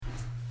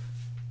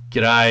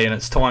G'day, and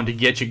it's time to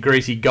get your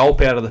greasy gulp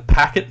out of the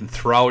packet and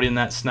throw it in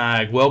that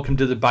snag. Welcome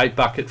to the Bait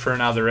Bucket for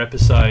another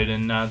episode,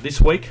 and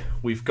this week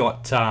we've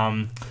got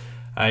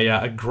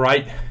a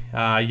great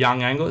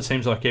young angler. It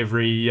seems like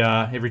every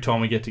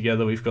time we get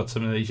together we've got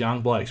some of these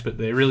young blokes, but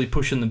they're really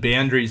pushing the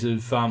boundaries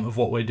of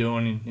what we're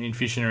doing in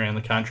fishing around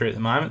the country at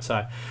the moment.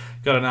 So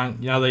got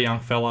another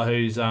young fella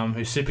who's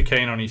super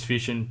keen on his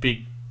fishing,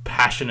 big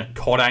passionate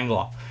cod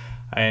angler,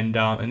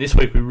 and this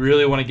week we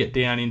really want to get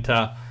down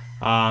into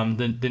the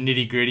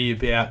nitty gritty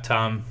about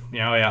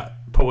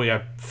probably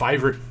our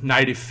favourite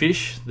native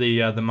fish,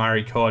 the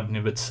Murray Cod. And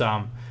if it's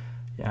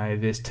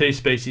there's two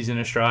species in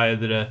Australia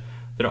that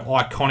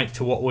are iconic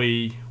to what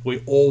we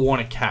all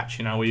want to catch.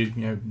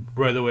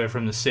 Whether we're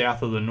from the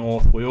south or the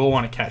north, we all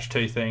want to catch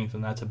two things,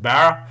 and that's a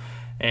barra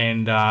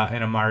and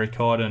a Murray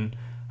Cod. And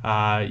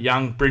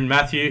young Bryn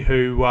Mathew,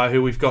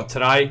 who we've got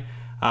today,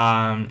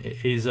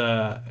 is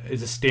a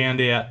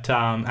standout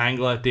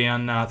angler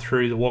down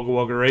through the Wagga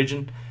Wagga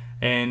region.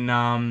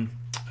 And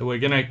we're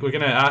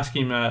gonna ask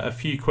him a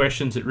few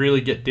questions that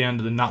really get down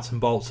to the nuts and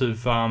bolts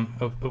of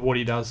what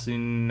he does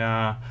in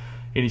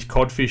his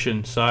cod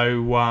fishing.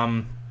 So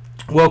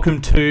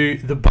welcome to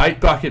the Bait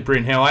Bucket,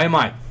 Bryn. How are you,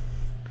 mate?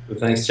 Well,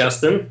 thanks,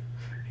 Justin.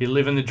 You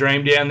living the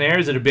dream down there?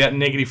 Is it about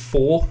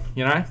 -4?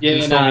 Yeah,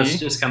 no, it's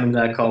just coming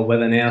to cold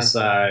weather now,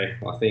 so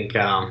I think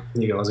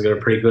you guys have got it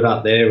pretty good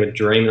up there. We're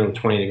dreaming of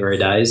 20-degree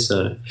days.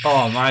 So.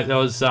 Oh, mate, I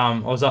was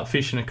up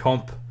fishing a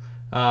comp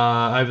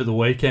over the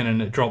weekend,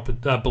 and it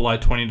dropped below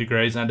 20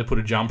 degrees, and I had to put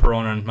a jumper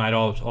on, and mate,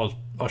 I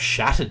was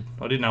shattered.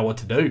 I didn't know what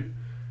to do.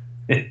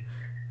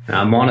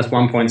 Minus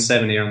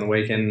 1.7 here on the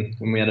weekend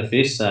when we had a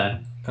fish, so...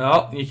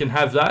 Oh, you can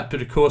have that,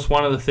 but of course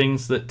one of the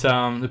things that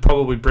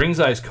probably brings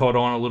those cod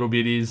on a little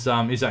bit is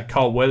that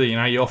cold weather.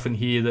 You often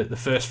hear that the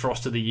first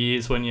frost of the year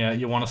is when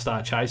you want to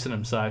start chasing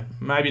them, so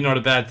maybe not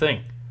a bad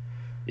thing.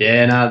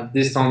 Yeah, no,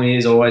 this time of year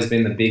has always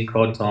been the big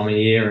cod time of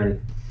year,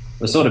 and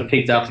we've sort of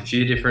picked up a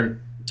few different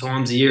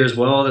times a year as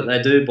well that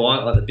they do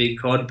bite, like the big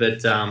cod,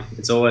 but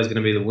it's always going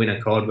to be the winter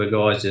cod where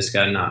guys just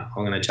go, no,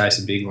 I'm going to chase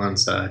a big one.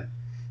 So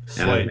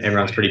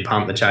everyone's pretty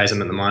pumped to chase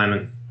them at the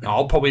moment.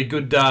 Oh, probably a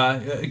good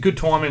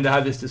timing to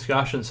have this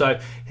discussion. So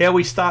how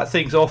we start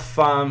things off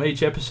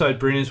each episode,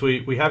 Bryn, is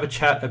we have a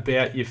chat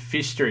about your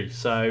history,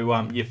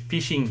 so your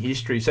fishing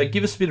history. So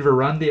give us a bit of a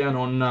rundown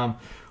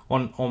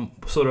on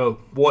sort of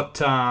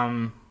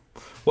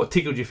what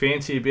tickled your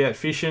fancy about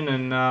fishing,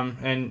 and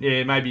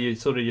maybe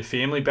sort of your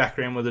family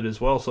background with it as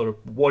well. Sort of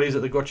what is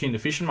it that got you into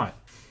fishing, mate?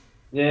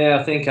 Yeah,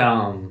 I think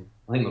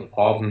my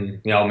pop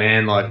and the old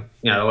man,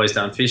 always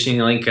done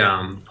fishing. I think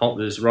Pop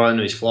was right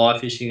into his fly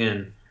fishing,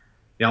 and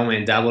the old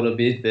man dabbled a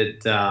bit.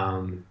 But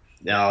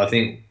I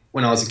think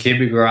when I was a kid,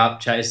 we grew up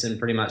chasing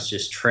pretty much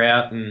just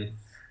trout and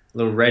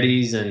little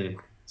reddies, and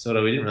sort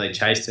of we didn't really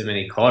chase too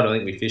many cod. I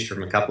think we fished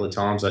from a couple of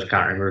times. I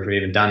can't remember if we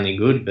even done any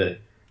good, but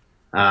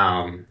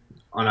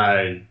I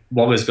know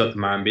Wagga's got the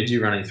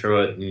Murrumbidgee running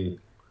through it, and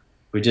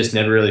we just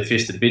never really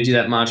fished the bidgee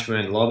that much. We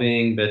weren't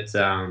lobbying, but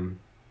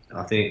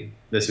I think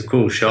there's a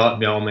cool shot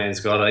the old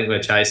man's got. I think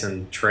we're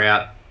chasing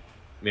trout.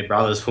 My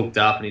brother's hooked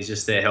up, and he's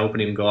just there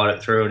helping him guide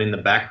it through it in the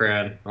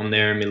background. I'm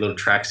there in my little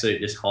tracksuit,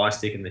 just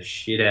high-sticking the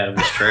shit out of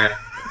this trout.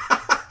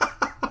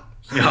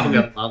 I've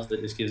got loves that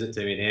just gives it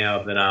to me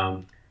now.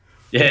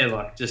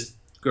 But, just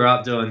grew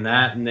up doing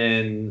that, and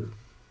then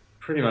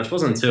pretty much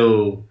wasn't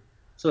until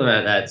sort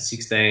of at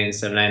 16,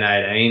 17,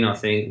 18, I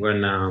think,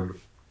 when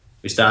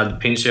we started to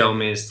pinch the old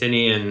man's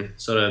tinny, and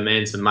sort of me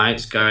and some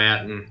mates go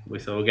out, and we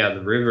thought we'll go to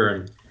the river.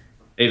 And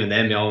even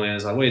then, the old man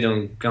was like, what are you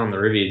doing? Go on the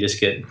river, you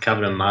just get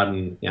covered in mud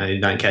and you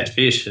don't catch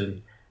fish.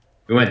 And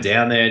we went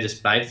down there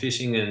just bait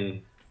fishing,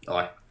 and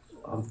I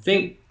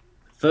think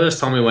first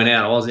time we went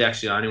out, I was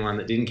actually the only one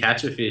that didn't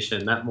catch a fish,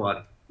 and that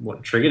what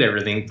triggered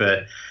everything.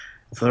 But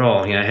I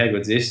thought, how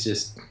good's this?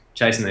 Just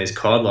chasing these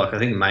cod. I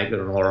think the mate got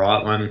an all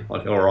right one. All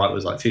right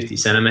was 50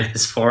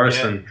 centimetres for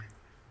us, and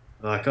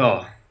we'll have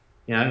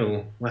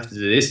to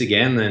do this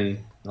again.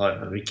 Then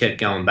we kept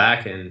going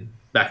back, and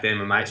back then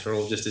my mates were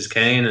all just as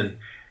keen, and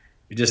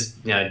we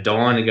just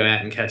dying to go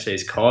out and catch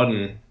these cod.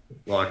 And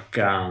about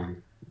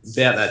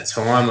that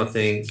time, I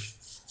think,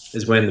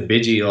 is when the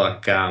bidgee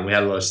we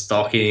had a lot of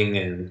stocking,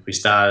 and we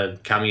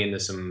started coming into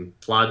some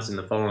floods in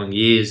the following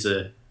years.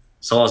 The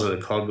size of the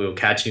cod we were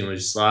catching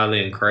was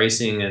slowly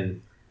increasing,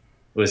 and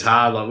it was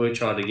hard. We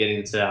tried to get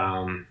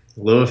into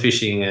lure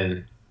fishing,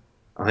 and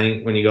I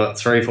think when you got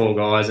 3-4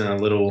 guys in a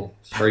little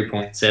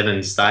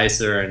 3.7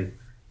 stacer, and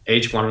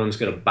each one of them's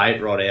got a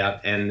bait rod out,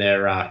 and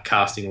they're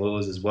casting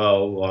lures as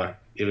well,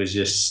 it was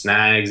just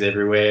snags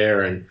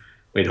everywhere, and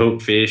we'd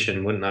hook fish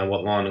and wouldn't know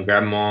what line to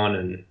grab them on.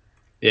 And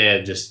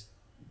just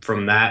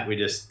from that, we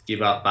just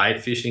give up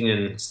bait fishing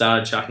and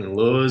started chucking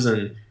lures.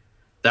 And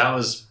that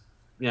was,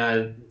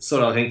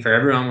 sort of, I think for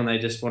everyone, when they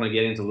just want to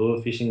get into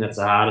lure fishing, that's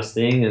the hardest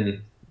thing.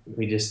 And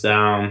we just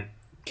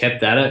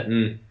kept at it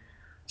and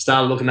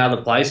started looking at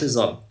other places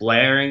like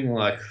Blaring.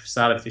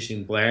 Started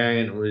fishing Blaring,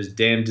 and it was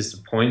damn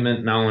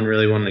disappointment. No one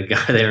really wanted to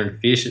go there and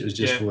fish. It was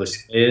just full of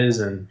scares.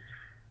 And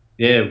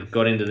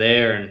got into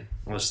there, and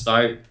I was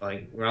stoked.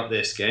 Like we're up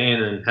there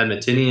skiing and had my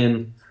tinny,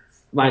 and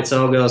mate's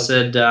old girl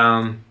said, what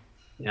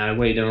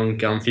are you doing?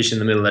 Going fishing in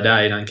the middle of the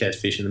day. You don't catch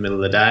fish in the middle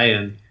of the day.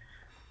 And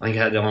I think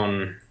I had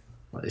on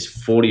like this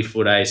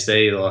 40-foot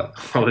AC.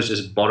 Like I was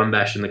just bottom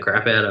bashing the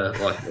crap out of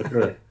like I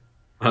don't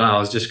know, I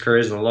was just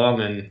cruising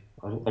along, and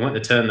I went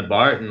to turn the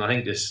boat, and I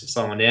think just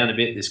slowing down a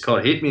bit, this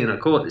cod hit me, and I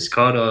caught this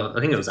cod. I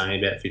think it was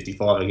only about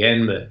 55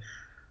 again, but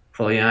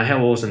thought,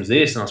 how awesome is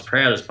this? And I was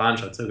proud as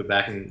punch. I took it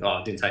back and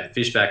I didn't take the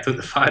fish back, took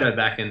the photo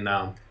back and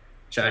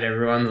showed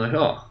everyone.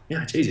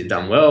 Like, geez, you've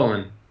done well.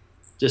 And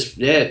just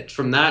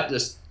from that,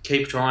 just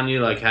keep trying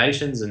new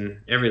locations, and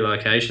every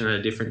location had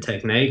a different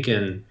technique,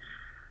 and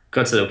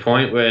got to the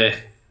point where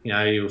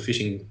you were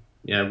fishing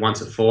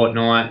once a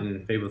fortnight,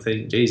 and people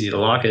think, geez, you'd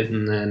like it,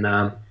 and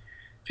then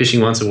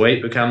fishing once a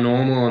week become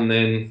normal, and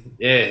then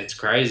it's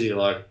crazy.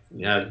 Like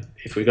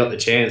if we got the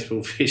chance,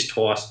 we'll fish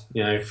twice.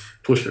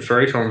 Push for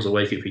 3 times a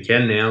week if we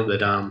can now.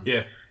 But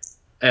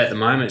at the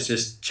moment, it's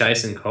just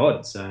chasing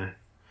cod. So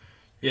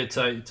it's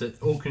an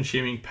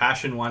all-consuming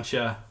passion once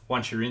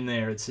you're in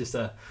there. It's just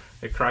a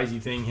crazy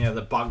thing how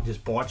the bug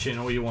just bites you,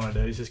 and all you want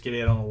to do is just get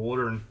out on the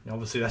water. And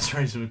obviously that's the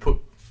reason we put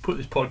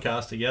this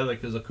podcast together,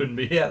 because I couldn't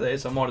be out there,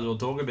 so I might as well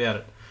talk about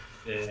it.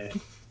 Yeah.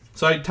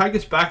 So take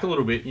us back a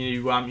little bit.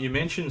 You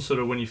mentioned sort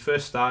of when you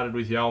first started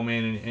with your old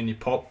man and your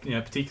pop,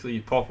 particularly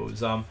your pop, it was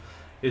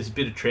there's a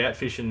bit of trout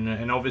fishing,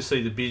 and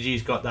obviously the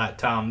Bidgie's got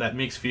that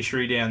mixed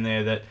fishery down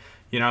there that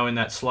in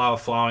that slower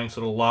flowing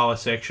sort of lower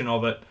section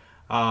of it,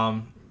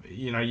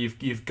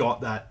 you've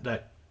got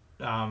that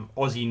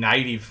Aussie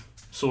native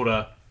sort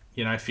of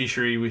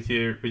fishery with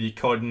your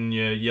cod and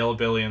your yellow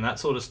belly and that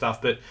sort of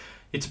stuff, but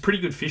it's a pretty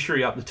good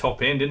fishery up the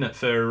top end, isn't it,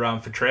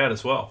 for trout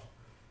as well?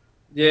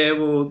 Yeah,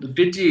 well, the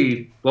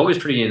Bidgie Wagga's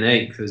pretty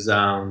unique because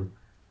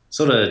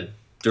sort of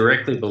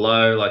directly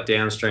below, like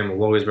downstream of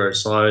Wagga's, where it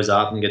slows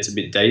up and gets a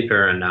bit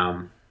deeper,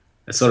 and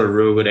it's sort of a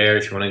real good area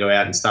if you want to go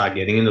out and start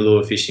getting into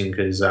lure fishing,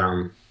 because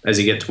as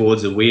you get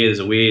towards the weir, there's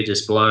a weir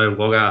just below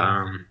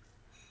Wagga.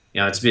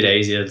 It's a bit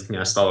easier,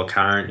 slower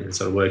current, you can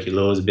sort of work your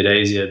lures a bit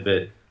easier,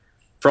 but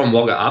from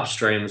Wagga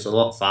upstream, it's a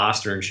lot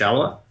faster and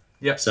shallower.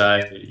 Yep.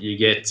 So you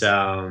get,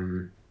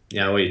 all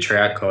your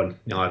trout cod,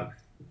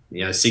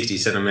 60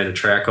 centimetre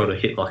trout cod will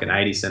hit like an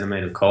 80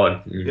 centimetre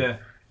cod. And yeah.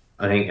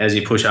 I think as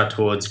you push up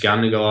towards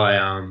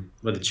Gundagai,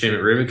 where the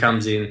Tumut River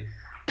comes in,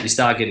 you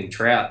start getting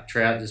trout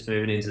just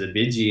moving into the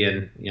Bidgie,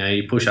 and,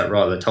 you push up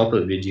right at the top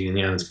of the Bidgie, and,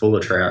 it's full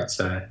of trout.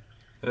 So,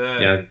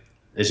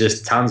 there's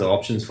just tons of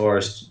options for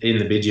us in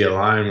the Bidgie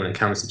alone when it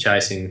comes to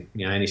chasing,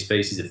 any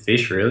species of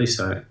fish, really.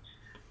 So,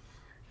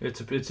 it's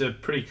a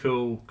pretty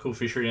cool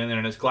fishery down there,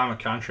 and it's glamour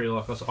country.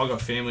 Like I got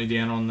family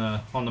down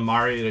on the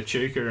Murray at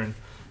Echuca, and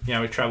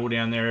we travel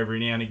down there every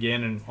now and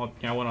again. And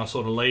when I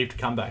sort of leave to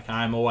come back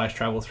home, I always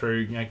travel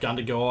through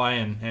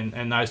Gundagai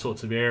and those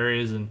sorts of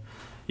areas. And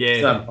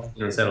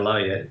haven't said hello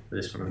yet for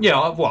this one.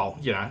 Yeah, well,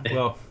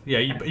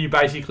 you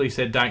basically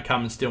said don't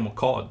come and steal my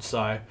cod, so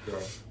I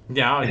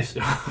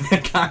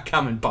can't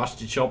come and bust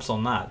your chops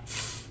on that.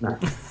 No.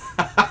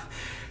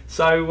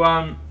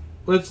 So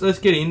let's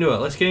get into it.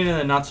 Let's get into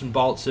the nuts and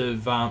bolts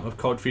of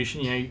cod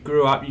fishing. You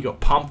grew up, you got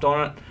pumped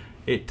on it.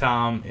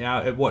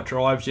 It what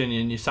drives you,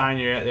 and you're saying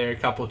you're out there a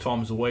couple of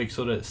times a week,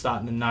 sort of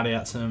starting to nut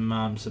out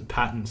some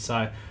patterns.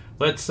 So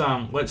let's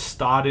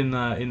start in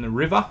the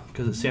river,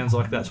 because it sounds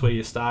like that's where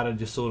you started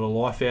your sort of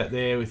life out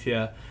there with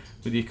your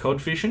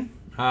cod fishing.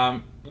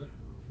 I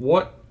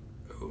know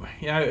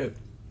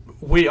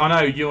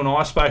you and I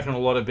have spoken a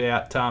lot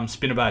about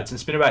spinnerbaits, and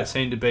spinnerbaits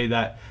seem to be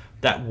that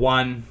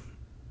one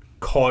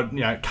cod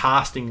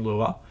casting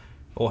lure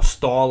or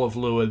style of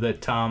lure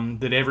that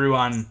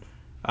everyone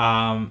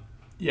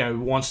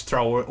wants to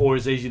throw or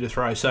is easy to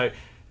throw. So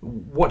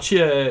what do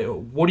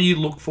you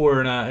look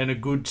for in a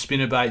good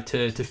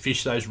spinnerbait to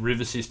fish those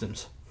river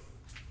systems?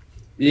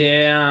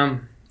 Yeah,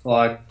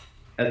 like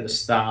at the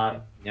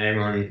start,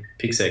 everyone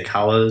picks their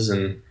colours,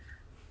 and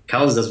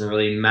colours doesn't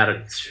really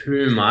matter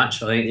too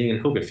much. I think you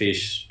can hook a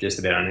fish just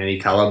about on any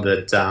colour,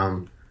 but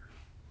I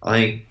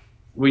think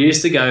we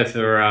used to go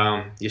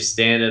for your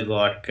standard,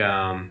 like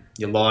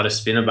your lighter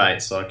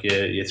spinnerbaits, like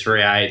your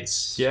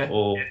 3/8,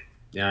 or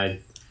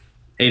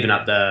even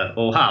up to,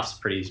 or half's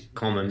pretty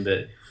common,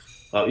 but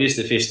like we used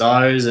to fish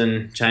those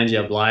and change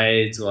our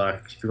blades.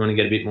 Like if you want to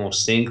get a bit more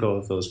sink, or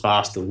if it was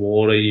faster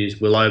water,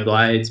 use willow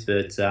blades.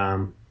 But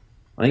I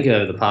think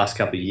over the past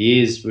couple of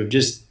years, we've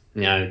just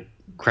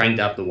cranked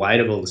up the weight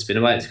of all the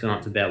spinnerbaits. It's gone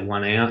up to about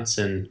 1 ounce,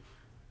 and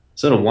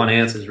sort of 1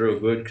 ounce is real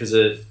good because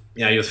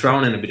you're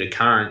throwing in a bit of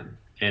current,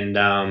 and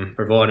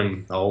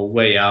providing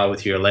where you are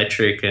with your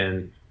electric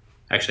and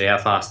actually how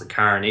fast the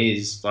current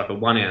is, like a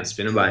 1 ounce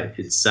spinnerbait,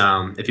 it's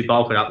if you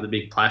bulk it up with a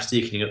big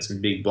plastic and you got some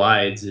big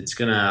blades, it's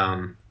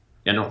gonna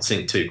not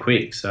sink too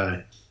quick.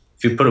 So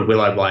if you put a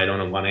willow blade on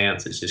a 1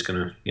 ounce, it's just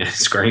gonna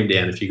scream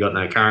down if you got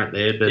no current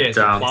there. But it's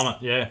a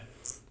plummet,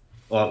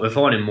 like we're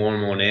finding more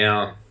and more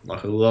now,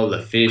 like a lot of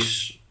the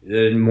fish,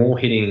 they're more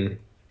hitting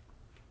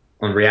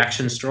on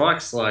reaction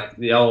strikes, like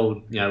the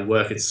old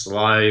work it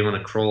slow, you want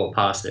to crawl it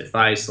past their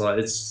face, like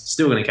it's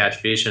still going to catch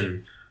fish,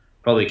 and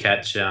probably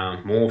catch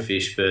more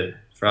fish. But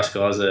for us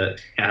guys that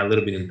are a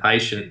little bit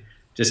impatient,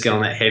 just go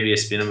on that heavier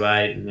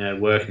spinnerbait,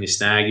 working your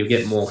snag, you'll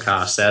get more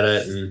casts at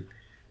it. And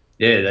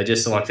yeah, they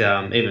just like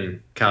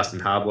even casting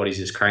hard bodies,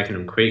 just cranking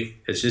them quick.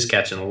 It's just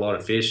catching a lot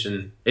of fish.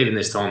 And even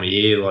this time of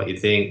year, like you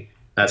think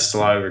that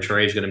slow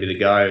retrieve's going to be the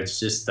go. It's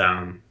just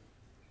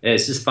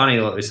it's just funny.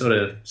 Like we're sort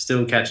of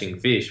still catching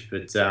fish,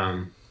 but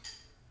I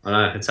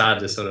know it's hard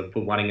to sort of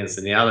put one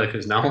against the other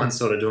because no one's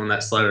sort of doing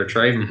that slow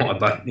retrieve in my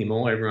boat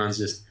anymore. Everyone's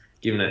just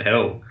giving it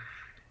hell.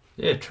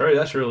 Yeah, true.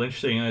 That's really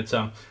interesting, and it's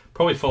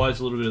probably follows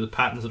a little bit of the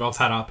patterns that I've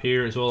had up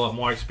here as well. Like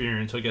my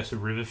experience, I guess,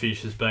 of river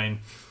fish has been,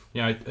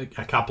 a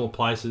couple of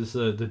places.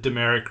 The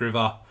Demerrick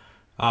River,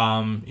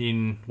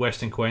 in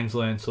Western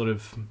Queensland, sort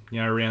of,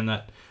 around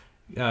that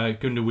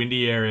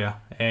Goondiwindi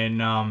area,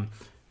 and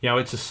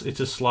it's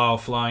a slower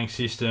flowing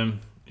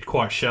system,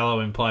 quite shallow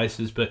in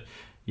places, but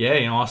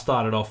yeah, I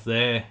started off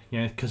there,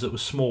 because it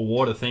was small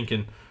water,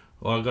 thinking,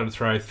 well, I've got to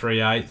throw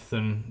 3/8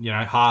 and,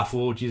 half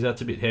full. Geez,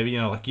 that's a bit heavy.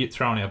 Like you're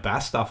throwing our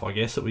bass stuff, I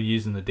guess, that we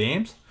use in the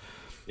dams.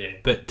 Yeah.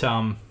 But,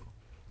 I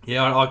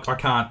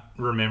can't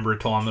remember a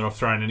time that I've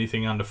thrown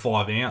anything under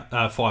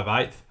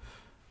 5/8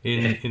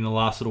 in the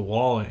last little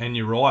while. And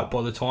you're right,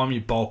 by the time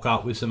you bulk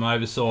up with some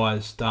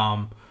oversized,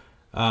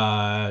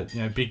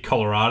 big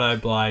Colorado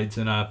blades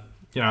and a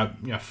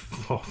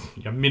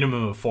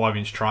minimum of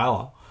 5-inch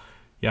trailer,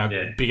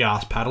 big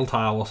ass paddle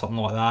tail or something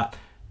like that.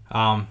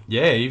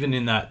 Even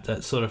in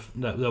that sort of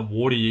that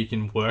water, you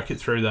can work it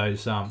through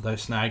those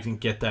snags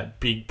and get that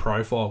big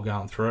profile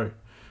going through.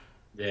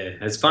 Yeah,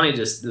 it's funny,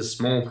 just the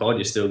small cod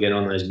you still get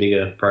on those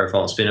bigger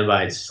profile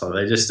spinnerbaits. Like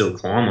they just still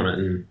climb on it,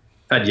 and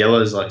I've had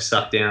yellows like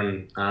suck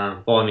down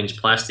 5-inch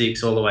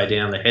plastics all the way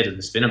down the head of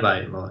the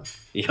spinnerbait. Like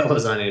the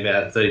yellow's only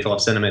about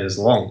 35 centimeters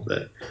long,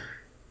 but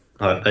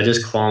like, they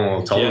just climb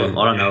on top of them.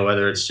 I don't know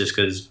whether it's just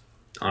because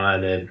I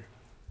know they're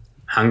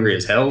hungry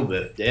as hell,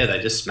 but yeah, they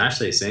just smash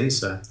these things.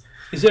 So.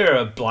 Is there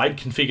a blade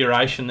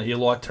configuration that you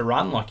like to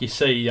run? Like you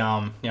see,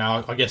 I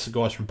guess the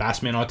guys from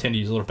Bassman, I tend to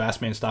use a lot of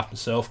Bassman stuff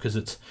myself because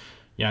it's,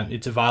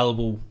 it's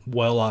available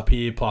well up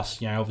here.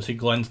 Plus, obviously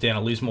Glenn's down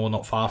at Lismore,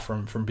 not far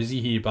from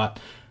Busy here. But,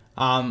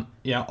 I've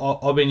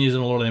been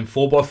using a lot of them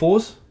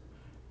 4x4s.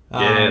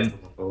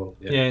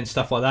 And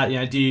stuff like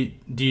that. Do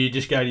you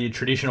just go to your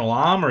traditional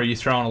arm, or are you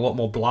throwing a lot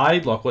more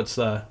blade? Like, what's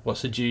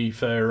the G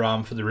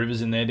for the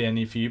rivers in there down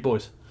here for you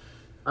boys?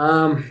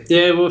 Well,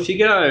 if you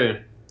go,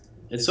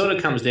 it sort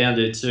of comes down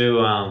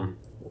to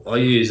I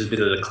use a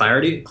bit of the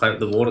clarity,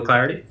 the water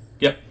clarity.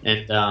 Yep.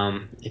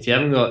 And if you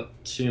haven't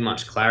got too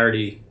much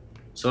clarity,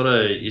 sort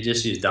of you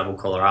just use double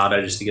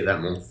Colorado just to get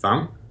that more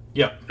thump.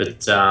 Yep.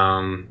 But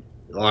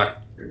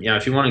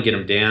if you want to get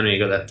them down and you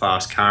got that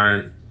fast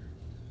current,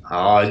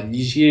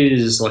 you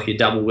use like your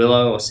double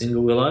willow or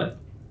single willow.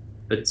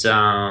 But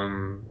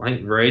I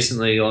think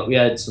recently, like we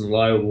had some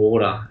low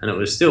water and it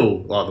was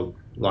still the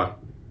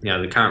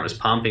current was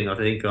pumping. I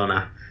think on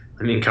a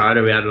Murray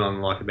Cod we had it on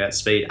like about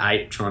speed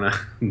 8, trying to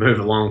move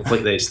along,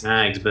 flick these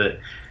snags. But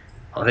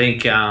I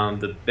think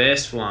the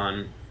best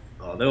one,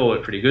 they all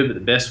work pretty good, but the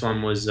best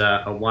one was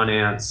a 1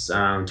 ounce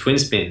twin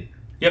spin.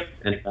 Yep.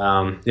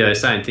 And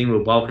same thing. We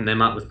were bulking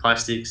them up with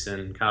plastics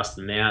and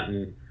casting them out,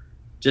 and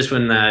just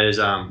when those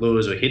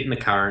lures were hitting the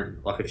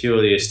current, like a few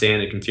of your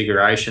standard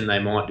configuration, they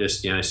might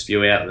just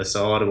spew out the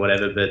side or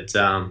whatever. But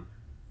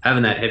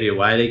having that heavier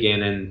weight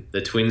again and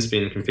the twin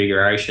spin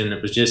configuration,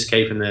 it was just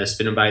keeping the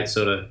spinnerbait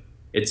sort of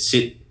it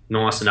sit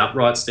nice and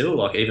upright still,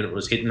 like even it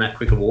was hitting that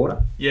quicker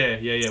water. Yeah.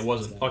 It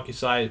wasn't, like you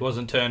say, it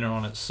wasn't turning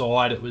on its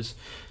side. It was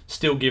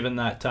still giving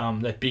that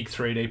big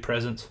 3D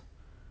presence.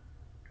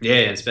 Yeah,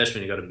 and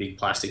especially when you've got a big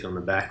plastic on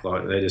the back,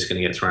 like they're just going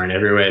to get thrown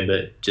everywhere.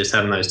 But just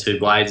having those two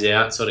blades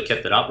out sort of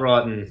kept it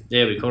upright, and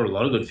we caught a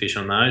lot of good fish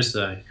on those.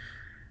 So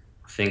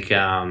I think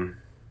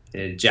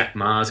Jack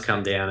Mars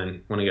come down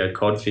and want to go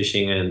cod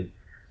fishing, and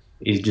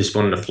he just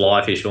wanted to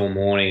fly fish all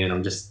morning, and I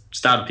just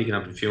started picking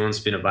up a few on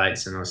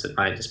spinnerbaits, and I said,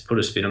 mate, just put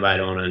a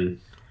spinnerbait on, and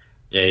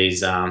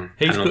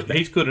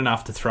he's good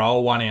enough to throw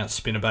a 1 ounce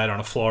spinnerbait on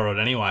a fly rod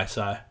anyway.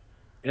 So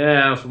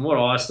from what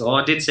I saw,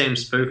 I did see him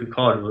spook a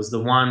cod. It was the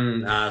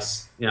one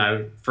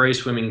free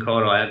swimming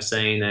cod I have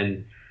seen,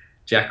 and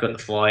Jack got the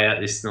fly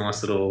out. This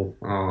nice little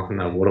I don't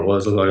know what it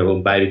was, looked like a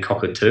little baby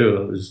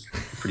cockatoo. It was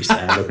pretty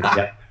sad looking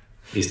at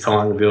his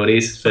tying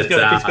abilities. But he's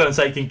got to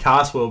say he can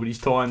cast well, but he's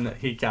tying that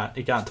he can't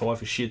tie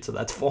for shit, so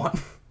that's fine.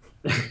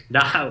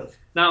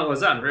 No, it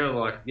was unreal.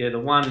 Like, the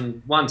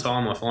one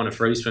time I find a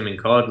free swimming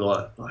cod,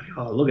 like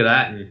oh, look at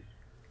that, and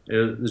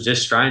it was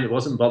just strange. It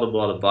wasn't bothered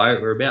by the boat.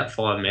 We were about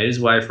 5 meters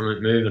away from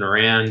it, moving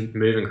around,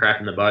 moving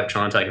crap in the boat,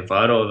 trying to take a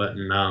photo of it,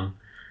 and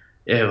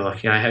we're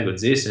like, how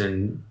good's this?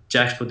 And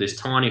Jack's put this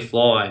tiny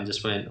fly and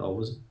just went, it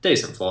was a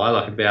decent fly,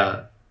 like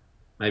about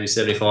maybe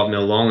 75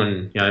 mil long,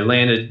 and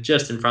landed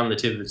just in front of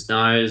the tip of its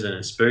nose, and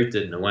it spooked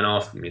it, and it went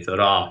off, and we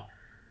thought,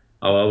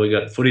 we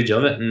got footage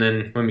of it. And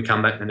then when we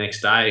come back the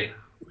next day,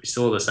 we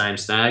saw the same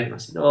snag, and I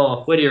said,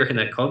 where do you reckon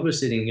that cod was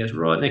sitting? He goes,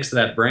 right next to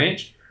that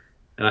branch.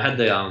 And I had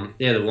the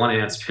 1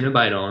 ounce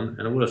spinnerbait on,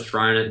 and I would have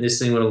thrown it. This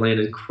thing would have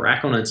landed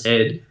crack on its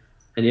head,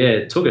 and yeah,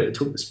 it took the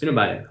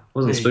spinnerbait. It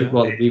wasn't There you spooked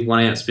go. by the big 1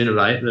 ounce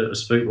spinnerbait, but it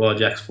was spooked by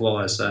Jack's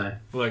fly. So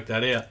Work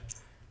that out.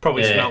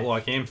 Probably yeah, smelt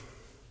like him.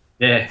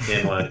 yeah,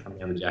 might have come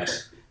down the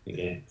Jacks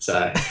again.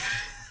 So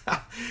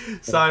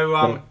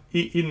So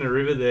in the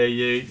river there,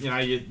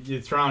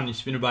 you're throwing your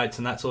spinnerbaits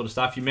and that sort of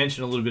stuff. You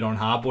mentioned a little bit on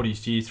hard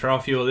bodies. Do you throw a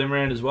few of them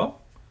around as well?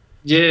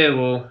 yeah,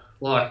 well,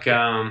 like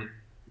I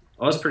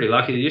was pretty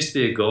lucky. There used to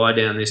be a guy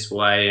down this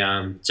way,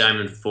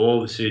 Jamin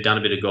Forbes, who done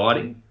a bit of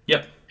guiding.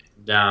 Yep.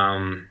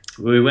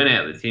 We went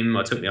out with him.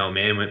 I took the old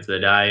man, went for the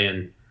day,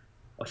 and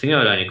I think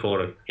I'd only caught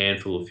a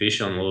handful of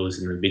fish on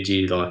lures in the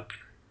bidgie like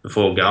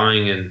before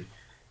going, and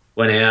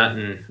went out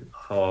and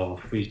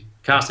we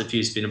cast a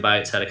few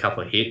spinnerbaits, had a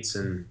couple of hits,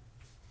 and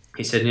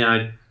he said,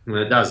 when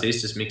it does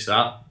this, just mix it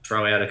up,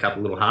 throw out a couple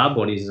of little hard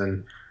bodies,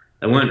 and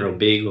they weren't real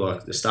big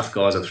like the stuff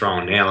guys are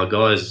throwing now. The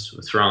guys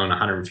are throwing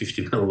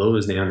 150 mil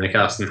lures now, and they're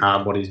casting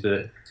hard bodies,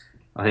 but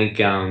I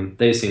think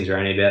these things are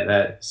only about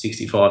that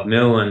 65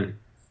 mil, and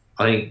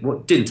I think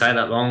what didn't take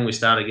that long. We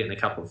started getting a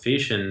couple of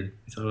fish, and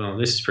we thought, oh,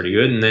 this is pretty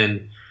good. And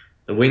then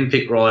the wind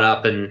picked right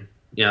up, and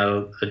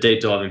a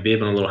deep diving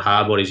bib and a little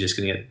hard body's just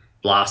going to get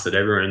blasted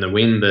everywhere in the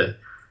wind. But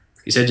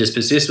he said just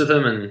persist with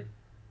them, and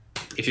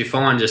if you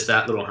find just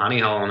that little honey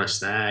hole on a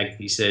snag,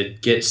 he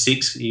said get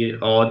 6,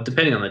 or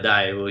depending on the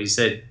day. Well, he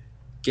said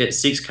get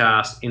 6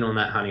 casts in on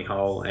that honey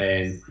hole,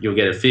 and you'll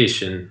get a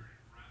fish. And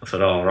I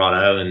thought, oh,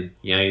 righto. And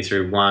you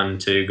threw 1,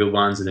 2 good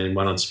ones, and then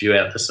one would spew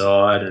out the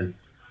side, and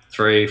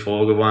 3,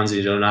 4 good ones.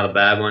 You do another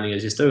bad one. He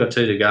goes, you still got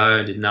 2 to go.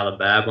 And did another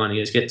bad one. He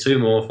goes, get 2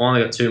 more.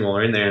 Finally got 2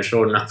 more in there, and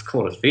sure enough,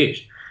 caught a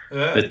fish.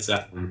 Yeah. But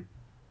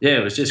yeah,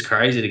 it was just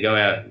crazy to go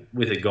out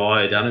with a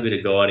guy who done a bit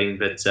of guiding.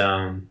 But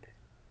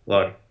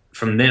like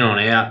from then on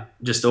out,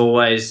 just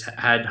always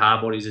had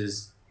hard bodies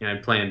as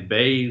plan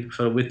B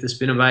with the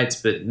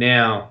spinnerbaits. But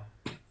now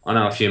I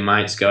know a few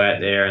mates go out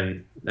there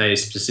and they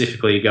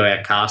specifically go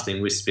out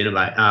casting with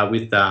spinnerbait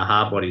with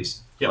hard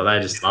bodies. Yep.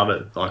 Like, they just love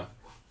it. Like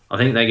I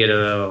think they get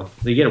a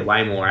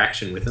way more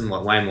action with them,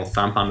 like way more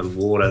thump under the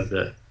water.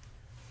 But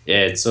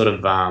yeah, it's sort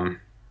of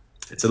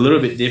it's a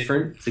little bit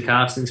different to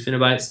casting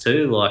spinnerbaits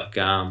too. Like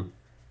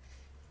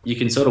you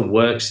can sort of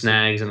work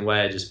snags in a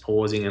way of just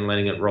pausing and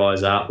letting it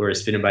rise up,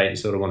 whereas spinnerbait you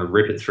sort of want to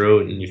rip it through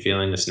it and you're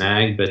feeling the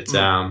snag. But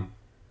I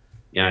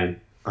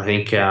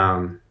think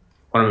one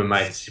of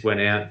my mates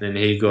went out and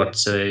he got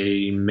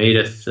to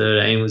meter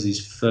 13 was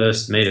his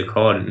first meter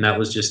cod, and that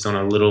was just on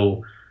a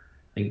little,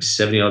 I think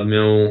 70 odd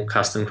mil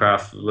custom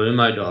craft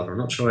Lumo diver. I'm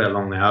not sure how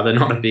long they are. They're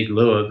not a big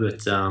lure,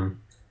 but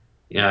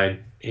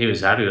he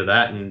was happy with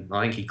that, and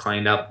I think he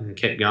cleaned up and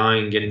kept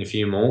going, getting a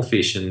few more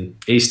fish, and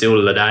he still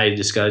to the day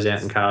just goes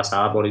out and casts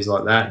hard bodies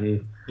like that,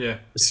 and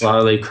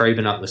slowly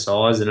creeping up the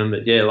size of them.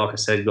 But yeah, like I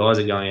said, guys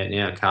are going out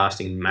now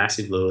casting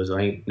massive lures. I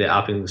think they're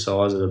upping the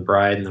size of the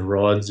braid and the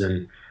rods,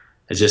 and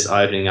it's just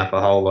opening up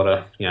a whole lot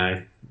of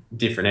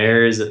different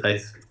areas that they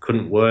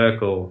couldn't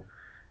work, or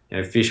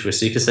fish were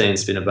sick of seeing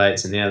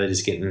spinnerbaits, and now they're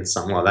just getting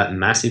something like that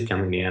massive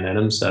coming down at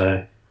them.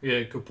 So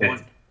yeah, good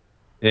point.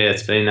 Yeah,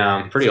 it's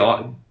been pretty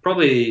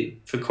probably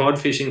for cod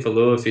fishing, for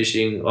lure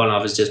fishing. I don't know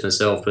if it's just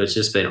myself, but it's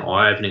just been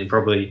eye opening.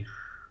 Probably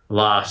the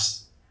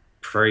last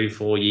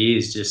 3-4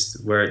 years,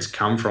 just where it's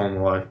come from.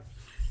 Like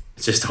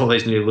it's just all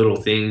these new little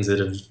things that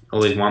have all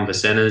these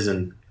 1%ers,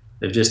 and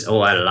they've just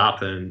all added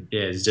up. And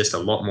yeah, there's just a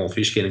lot more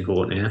fish getting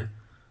caught now.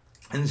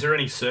 And is there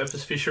any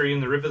surface fishery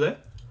in the river there?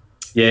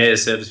 Yeah,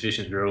 surface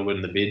fishing is real good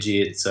in the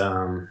bidgie. It's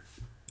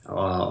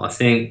I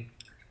think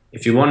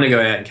if you want to go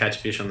out and catch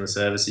fish on the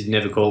surface, you've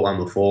never caught one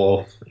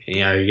before.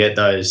 You get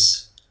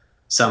those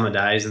summer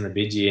days in the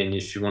bidgie, and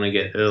if you want to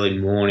get early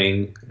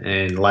morning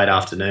and late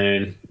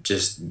afternoon,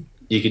 just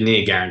you can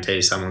near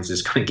guarantee someone's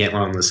just going to get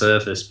one on the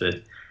surface.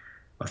 But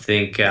I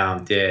think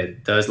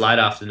those late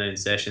afternoon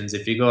sessions,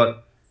 if you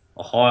got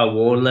a higher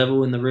water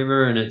level in the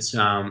river and it's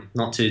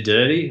not too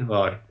dirty,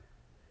 like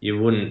you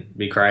wouldn't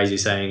be crazy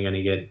saying you're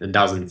going to get a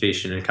dozen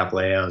fish in a couple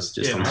of hours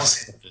just on the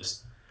surface.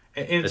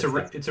 And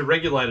it's a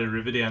regulated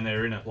river down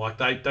there, isn't it? Like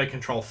they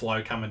control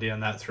flow coming down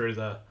that through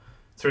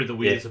the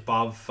weirs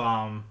above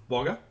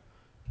Wagga.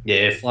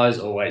 Yeah, flow's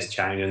always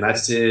changing.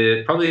 That's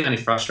probably the only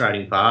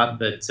frustrating part.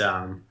 But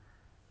a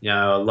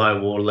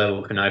low water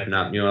level can open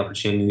up new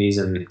opportunities,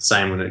 and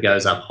same when it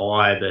goes up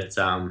high. But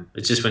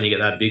it's just when you get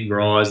that big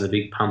rise, the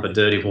big pump of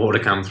dirty water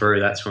come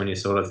through, that's when you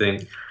sort of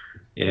think,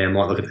 I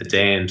might look at the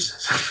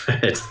dams.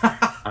 But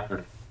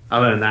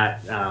other than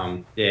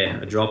that,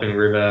 a dropping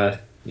river.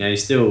 You're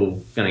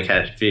still going to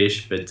catch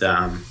fish, but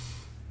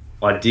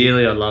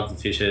ideally I'd love to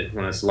fish it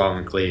when it's low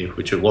and clear,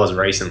 which it was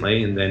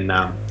recently, and then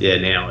now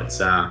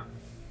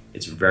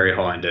it's very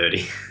high and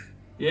dirty.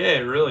 Yeah,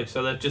 really.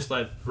 So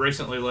they've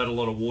recently let a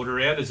lot of water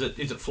out. Is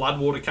it flood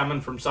water coming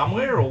from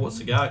somewhere, or what's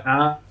the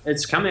go?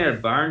 It's coming out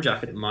of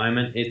Burrinjuck at the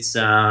moment. It's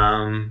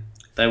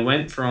they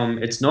went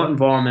from, it's not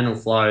environmental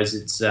flows.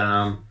 It's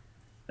a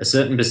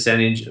certain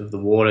percentage of the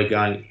water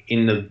going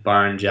in the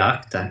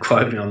Burrinjuck. Don't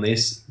quote me on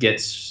this.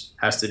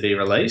 Has to be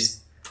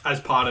released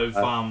as part of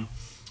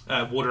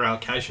water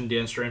allocation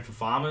downstream for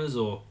farmers,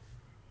 or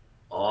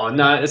Oh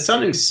no, it's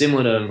something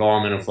similar to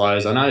environmental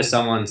flows. I know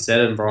someone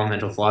said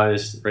environmental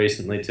flows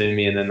recently to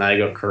me, and then they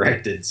got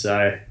corrected.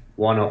 So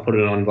why not put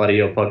it on bloody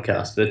your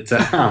podcast? But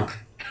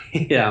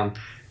yeah,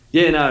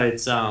 yeah, no,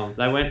 it's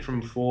they went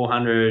from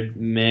 400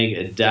 meg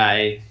a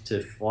day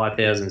to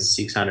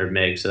 5,600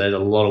 meg. So there's a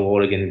lot of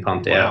water getting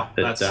pumped Wow, out.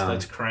 But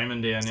that's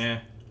creaming down, yeah.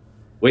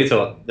 we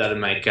thought that'd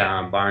make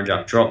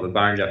Burrinjuck drop, but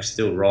Burrinjuck's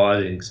still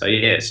rising. So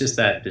yeah, it's just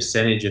that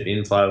percentage of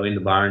inflow into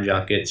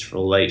Burrinjuck gets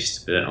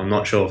released, but I'm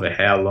not sure for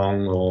how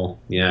long or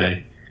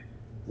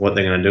what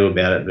they're going to do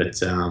about it. But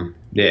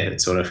yeah,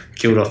 it sort of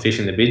killed off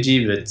fishing the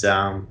Bidgie, but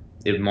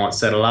it might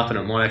settle up and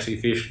it might actually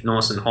fish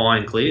nice and high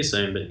and clear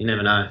soon. But you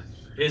never know.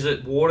 Is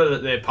it water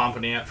that they're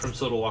pumping out from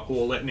sort of like,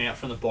 or letting out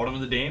from the bottom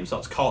of the dam? So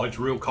it's cold, it's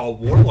real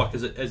cold water. Like,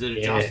 has it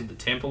adjusted the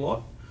temp a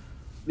lot?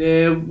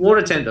 Yeah,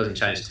 water temp doesn't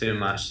change too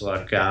much.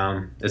 Like,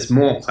 it's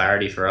more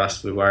clarity for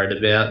us we're worried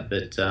about.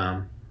 But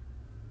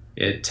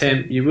yeah,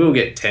 temp, you will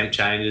get temp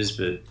changes,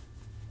 but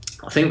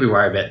I think we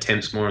worry about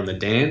temps more on the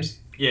dams.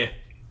 Yeah.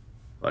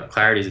 Like,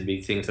 clarity is a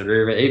big thing for the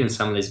river. Even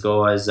some of these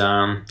guys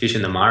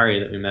fishing the Murray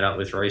that we met up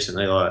with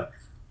recently, like,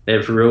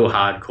 they're real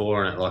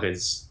hardcore on it. Like,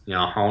 it's,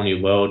 a whole new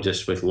world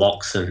just with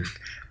locks and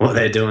what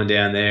they're doing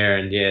down there.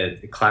 And yeah,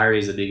 the clarity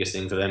is the biggest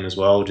thing for them as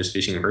well, just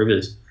fishing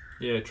rivers.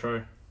 Yeah,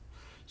 true.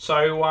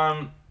 So,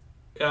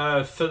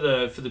 for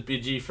the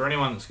Bidgie, for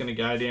anyone that's going to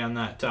go down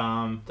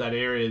that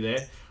area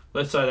there,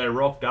 let's say they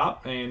rocked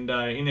up and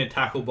in their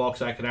tackle box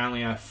they could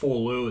only have 4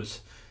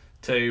 lures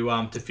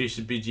to fish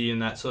the Bidgie in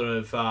that sort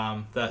of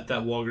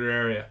that Wagga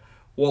area.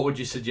 What would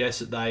you suggest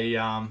that they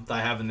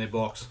have in their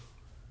box?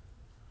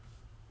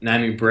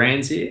 Naming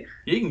brands here?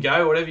 You can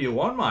go whatever you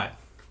want, mate.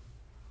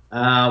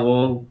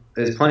 Well,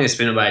 there's plenty of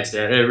spinnerbaits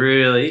there. They're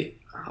really,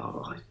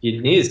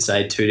 you'd need to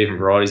say 2 different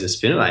varieties of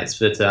spinnerbaits,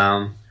 but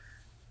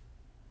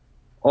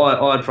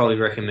I'd probably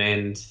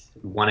recommend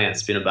 1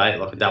 ounce spinnerbait,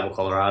 like a double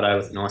Colorado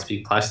with a nice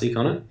big plastic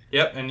on it.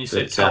 Yep, and you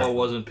said colour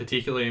wasn't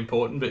particularly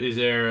important, but is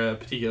there a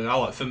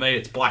particular... for me,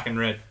 it's black and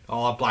red. I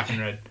like black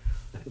and red.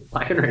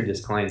 Black and red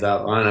just cleans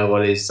up. I don't know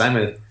what it is. Same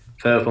with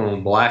purple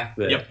and black,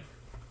 but... Yep.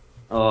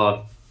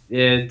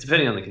 Yeah,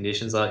 depending on the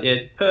conditions. Like, yeah,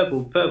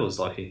 purple's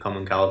like a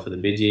common colour for the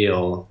Bidgie,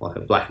 or like a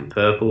black and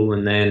purple,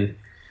 and then,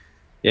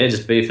 yeah,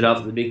 just beef it up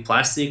with a big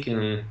plastic,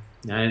 and,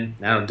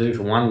 that'll do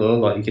for one lure.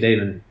 Like, you could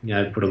even,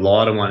 put a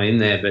lighter one in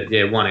there, but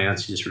yeah, 1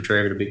 ounce, you just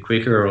retrieve it a bit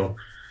quicker, or,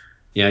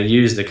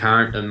 use the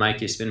current to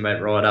make your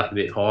spinnerbait ride up a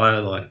bit higher,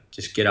 like,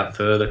 just get up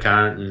further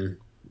current and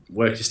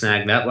work your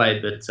snag that way.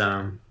 But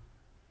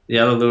the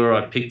other lure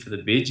I'd pick for the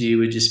Bidgie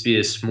would just be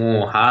a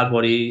small hard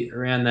body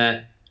around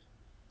that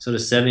sort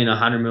of 70 and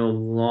 100 mil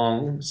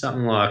long,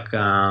 something like,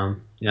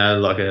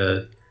 like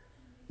a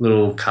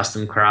little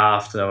custom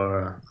craft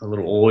or a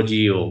little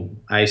orgy or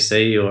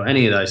AC or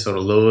any of those sort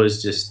of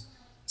lures, just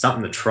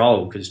something to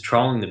troll, because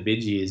trolling the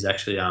Bidgie is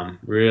actually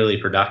really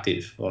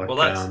productive. Like, well,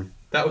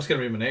 that was going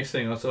to be my next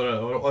thing. I thought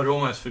I'd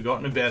almost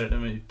forgotten about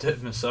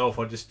it myself.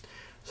 I just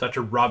such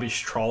a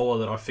rubbish troller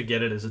that I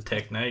forget it as a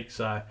technique.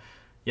 So,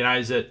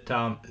 is it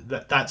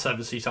that's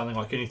obviously something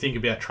like when you think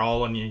about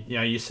trolling,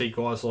 you see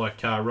guys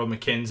like Rob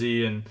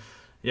McKenzie and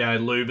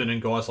Lubin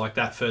and guys like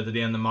that further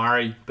down the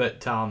Murray.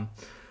 But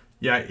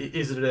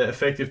is it an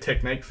effective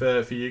technique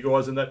for you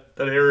guys in that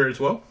area as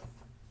well?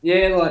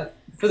 Yeah, like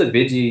for the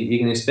Bidgie, you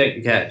can expect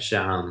to catch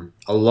a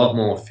lot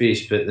more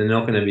fish, but they're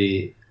not going to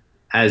be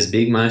as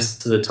big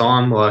most of the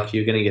time. Like,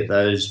 you're going to get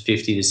those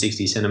 50 to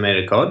 60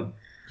 centimetre cod.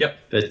 Yep.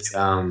 But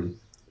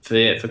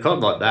for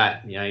cod like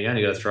that, you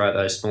only got to throw out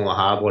those smaller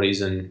hard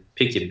bodies and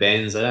pick your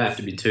bends. They don't have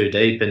to be too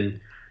deep, and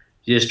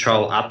you just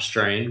troll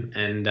upstream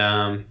and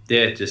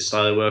just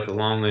slowly work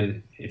along.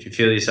 And if you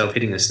feel yourself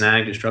hitting a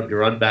snag, just drop your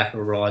rod back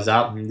or rise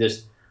up and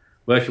just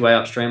work your way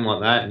upstream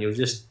like that, and you'll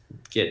just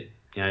get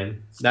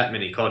that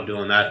many cod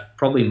doing that.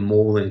 Probably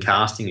more than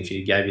casting if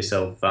you gave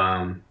yourself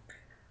a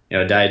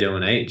day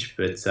doing each.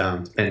 But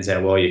depends how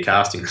well you're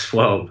casting as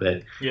well.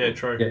 But yeah,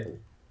 true. Yeah,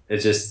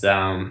 it's just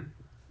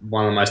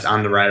one of the most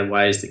underrated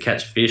ways to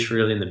catch fish,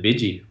 really, in the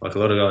Bidgie. Like, a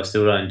lot of guys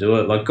still don't do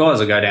it. Like, guys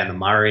will go down the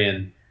Murray,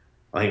 and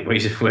I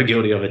think we're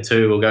guilty of it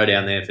too. We'll go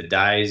down there for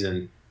days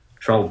and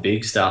troll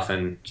big stuff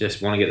and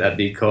just want to get that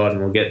big cod,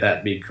 and we'll get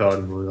that big cod,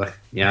 and we're like,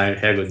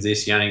 how good's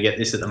this? You only get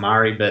this at the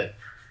Murray. But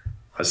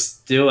I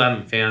still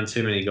haven't found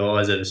too many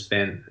guys that have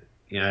spent,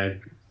 a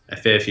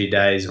fair few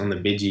days on the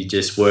Bidgie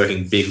just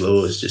working big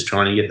lures, just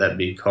trying to get that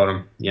big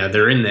cod.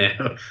 They're in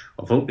there.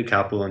 I've hooked a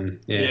couple, and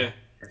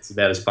that's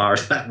about as far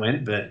as that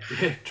went. But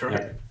yeah, true.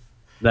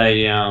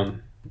 They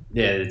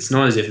it's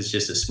not as if it's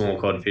just a small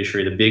cod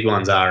fishery. The big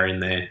ones are in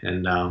there,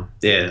 and a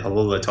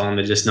lot of the time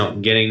they're just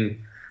not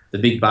getting the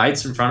big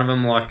baits in front of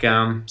them like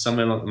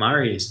somewhere like the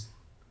Murray is.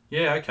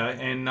 Yeah, okay.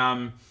 And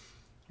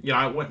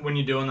when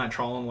you're doing that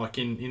trolling, like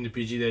in the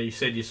Bidgie there, you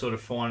said you're sort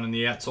of finding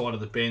the outside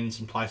of the bends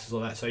and places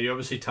like that. So you're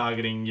obviously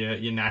targeting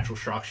your natural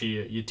structure,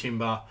 your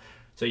timber,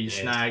 so your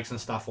snags and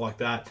stuff like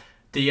that.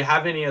 Do you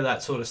have any of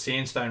that sort of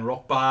sandstone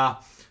rock bar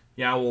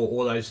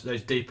or those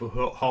deeper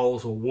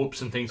holes or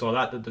whoops and things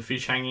like that the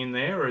fish hang in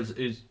there, or is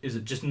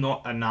it just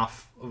not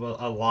enough of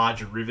a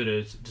larger river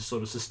to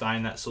sort of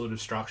sustain that sort of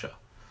structure?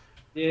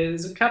 Yeah,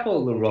 there's a couple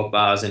of little rock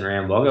bars in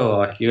around Wagga.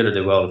 Like you got to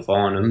do well to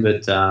find them,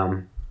 but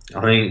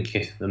I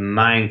think the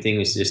main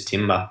thing is just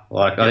timber.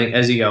 Like I think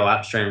as you go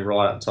upstream,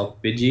 right up top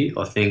of Bidgie,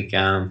 I think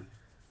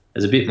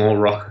there's a bit more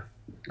rock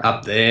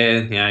up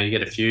there. You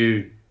get a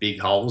few big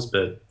holes,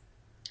 but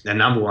the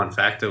number one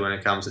factor when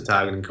it comes to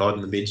targeting cod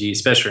in the Bidgie,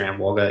 especially around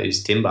Wagga,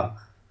 is timber.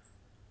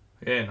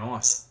 Yeah,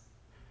 nice.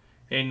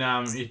 And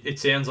it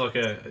sounds like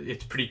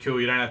it's pretty cool.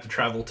 You don't have to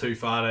travel too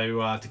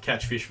far to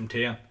catch fish from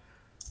town.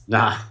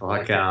 Nah,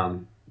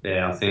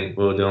 yeah, I think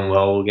we were doing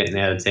well. We're getting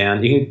out of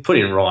town. You can put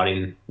in right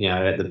in,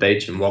 at the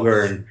beach in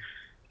Wagga, and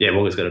yeah,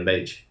 Wagga's got a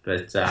beach,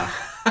 but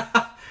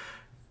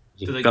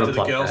do the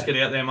girls get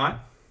out there, mate?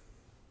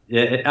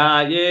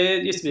 Yeah,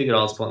 it used to be a good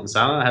old spot in the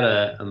summer. I had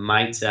a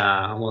mate,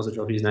 I wasn't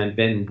sure his name,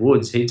 Ben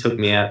Woods. He took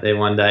me out there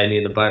one day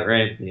near the boat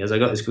ramp. He goes, I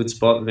got this good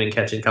spot. We've been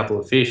catching a couple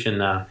of fish,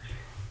 and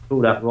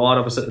pulled up right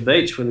opposite the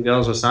beach where the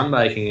girls were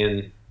sunbaking,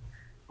 and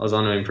I was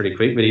on to him pretty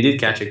quick, but he did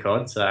catch a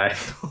cod, so...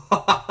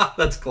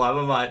 That's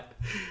clever, mate.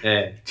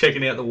 Yeah.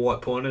 Checking out the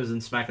white pointers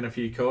and smacking a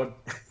few cod.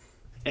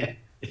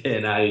 Yeah,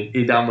 no,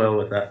 he done well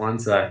with that one,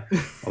 so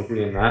I'll give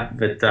him that.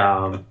 But,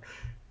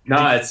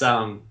 no, it's,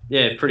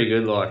 pretty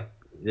good. Like,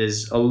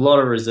 there's a lot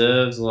of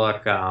reserves,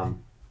 like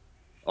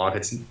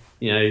it's,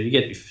 you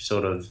get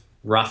sort of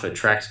rougher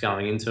tracks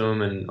going into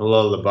them, and a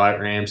lot of the boat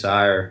ramps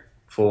are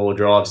four-wheel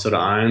drive sort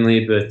of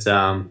only, but,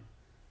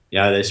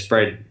 they're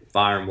spread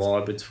far and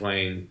wide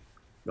between...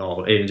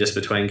 or even just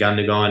between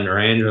Gundagai and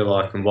Narandra,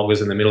 like, and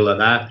Wagga's in the middle of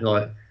that.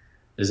 Like,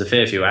 there's a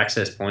fair few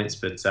access points,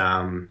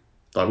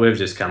 but, we've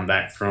just come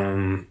back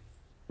from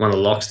one of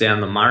the locks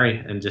down the Murray,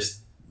 and just,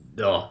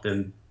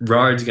 the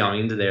roads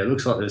going into there, it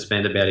looks like they've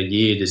spent about a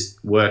year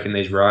just working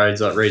these roads,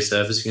 like,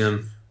 resurfacing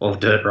them, all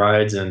dirt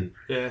roads, and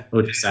we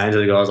were just saying to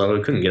the guys, like,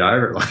 we couldn't get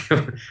over it.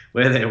 Like,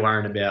 we're there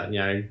worrying about,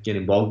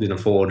 getting bogged in a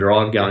four-wheel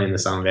drive going into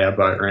some of our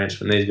boat ramps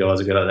when these guys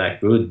have got it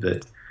that good,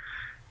 but,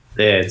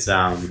 yeah, it's,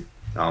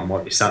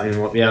 might be something.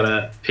 Might be able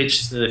to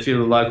pitch to a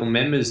few of the local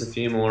members a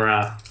few more,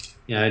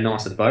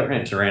 nicer boat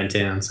ramps around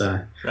town.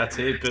 So that's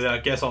it. But I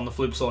guess on the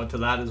flip side to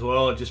that as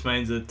well, it just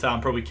means that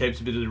probably keeps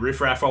a bit of the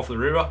riffraff off the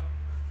river.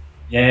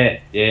 Yeah,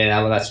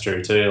 no, well, that's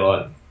true too.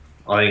 Like,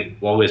 I think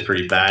Wagga's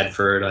pretty bad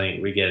for it. I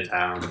think we get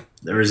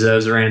the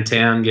reserves around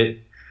town get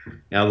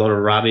a lot of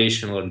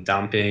rubbish and a lot of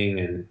dumping,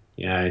 and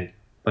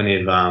plenty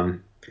of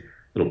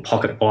little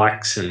pocket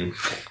bikes and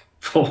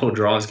four-wheel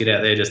drives get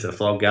out there just to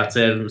flog guts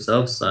out of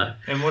themselves. So.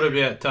 And what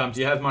about,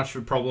 do you have much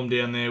of a problem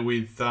down there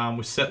with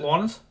set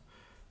liners?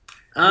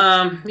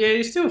 Yeah,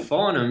 you still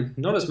find them.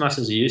 Not as much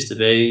as it used to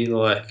be.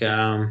 Like,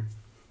 I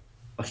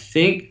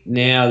think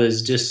now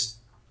there's just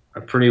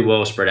a pretty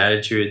well-spread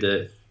attitude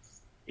that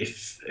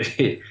if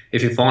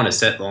you find a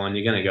set line,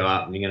 you're going to go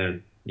up and you're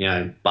going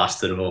to,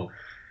 bust it, or,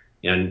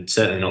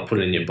 certainly not put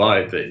it in your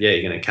boat, but, yeah,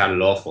 you're going to cut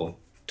it off or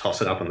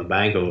toss it up on the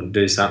bank or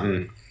do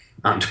something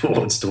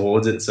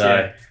towards it.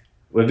 So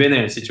we've been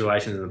there in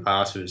situations in the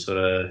past where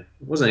it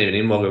wasn't even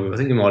in Wagga. I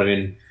think it might have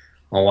been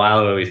a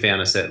while where we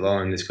found a set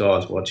line. This guy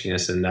was watching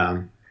us, and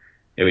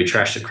we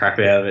trashed the crap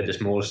out of it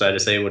just more so to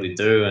see what he'd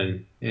do.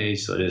 And he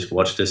sort of just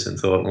watched us and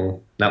thought,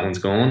 well, that one's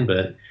gone.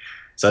 But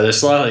so they're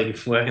slowly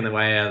working their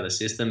way out of the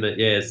system. But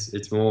yeah,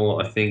 it's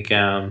more, I think,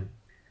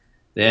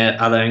 there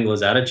are other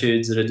anglers'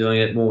 attitudes that are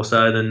doing it more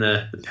so than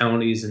the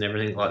penalties and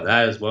everything like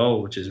that as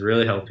well, which is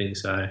really helping.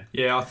 So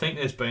yeah, I think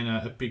there's been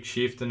a big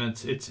shift, and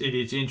it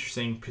is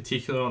interesting,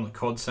 particularly on the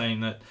cod scene,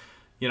 that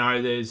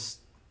there's,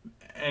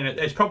 and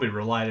it's probably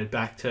related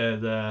back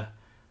to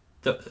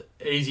the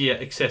easier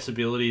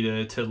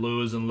accessibility to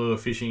lures and lure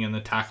fishing and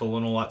the tackle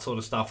and all that sort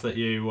of stuff that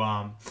you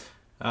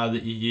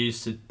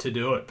use to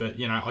do it. But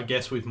I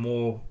guess with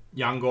more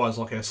young guys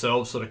like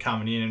ourselves sort of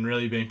coming in and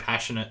really being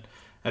passionate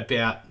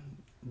about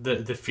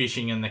the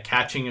fishing and the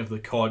catching of the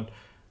cod,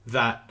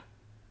 that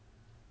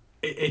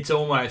it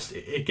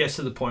gets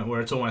to the point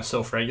where it's almost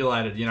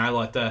self-regulated.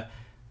 Like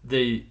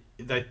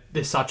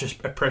they're such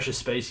a precious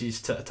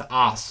species to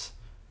us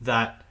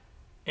that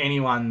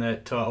anyone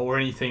that or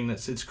anything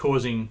it's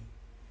causing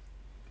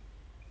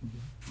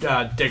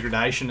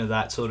degradation of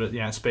that sort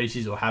of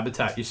species or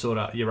habitat,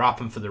 you're up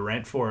and for the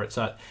rent for it.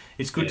 So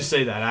it's good to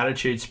see that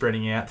attitude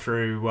spreading out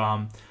through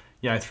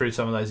through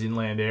some of those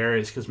inland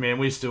areas, because, man,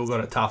 we've still got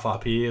it tough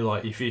up here.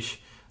 Like, you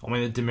fish,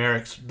 the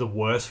Demeric's the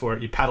worst for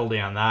it. You paddle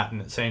down that, and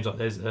it seems like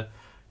there's a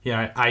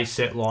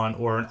set line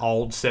or an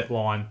old set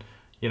line,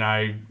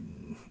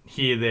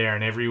 here, there,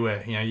 and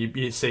everywhere.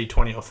 You see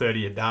 20 or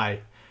 30 a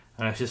day,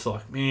 and it's just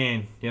like,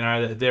 man,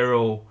 they're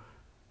all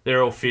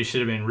fish that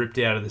have been ripped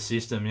out of the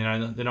system.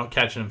 They're not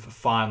catching them for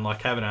fun.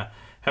 Like having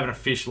a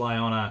fish lay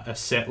on a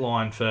set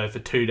line for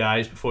 2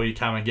 days before you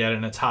come and get it,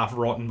 and it's half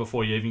rotten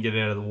before you even get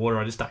it out of the water.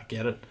 I just don't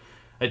get it.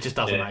 It just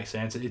doesn't make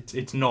sense.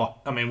 It's not.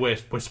 I mean, we're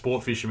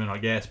sport fishermen, I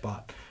guess,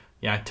 but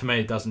to me,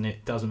 it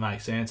doesn't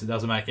make sense. It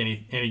doesn't make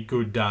any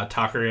good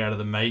tucker out of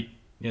the meat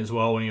as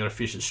well when you got a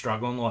fish that's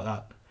struggling like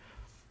that.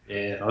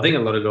 Yeah, I think a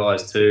lot of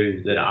guys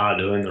too that are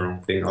doing the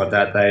wrong thing like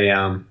that. They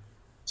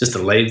just to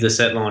leave the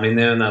set line in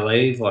there and they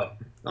leave. Like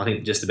I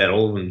think just about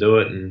all of them do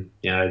it, and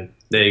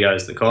there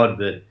goes the cod.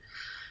 But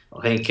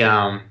I think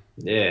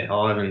yeah,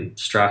 I haven't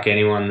struck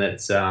anyone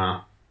that's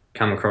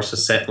come across a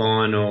set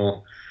line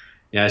or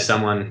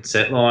someone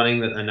set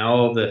lining that they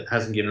know of that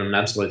hasn't given them an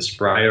absolute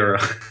spray or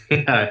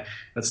got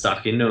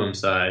stuck into them.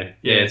 So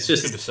yeah, it's good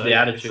to just see. the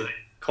attitude.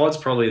 Cod's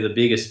probably the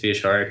biggest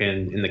fish I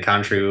reckon in the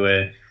country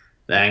where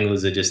the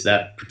anglers are just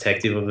that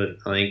protective of it.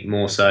 I think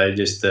more so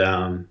just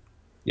how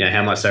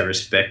much they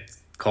respect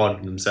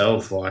cod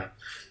themselves. Like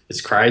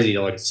it's crazy.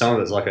 Like some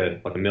of it's like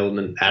a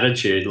militant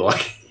attitude.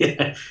 Like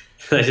they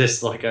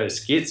just like go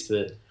skits,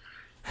 but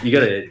you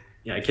got to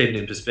keep it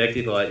in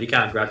perspective. Like you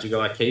can't grudge a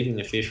guy keeping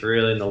the fish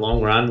really in the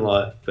long run.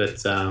 Like,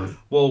 but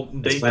well,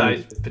 these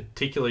days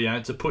particularly,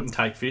 it's a put and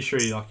take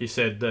fishery, like you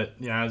said. That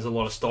there's a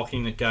lot of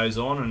stocking that goes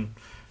on, and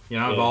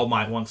if old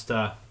mate wants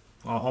to,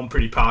 I'm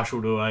pretty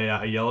partial to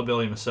a yellow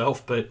belly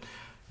myself, but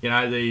the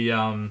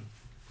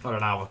I don't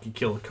know if I could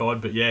kill a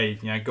cod, but guy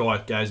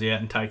goes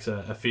out and takes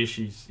a fish.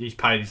 He's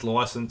paid his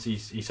license.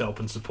 He's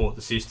helping support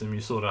the system.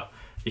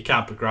 You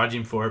can't begrudge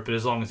him for it, but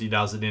as long as he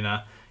does it in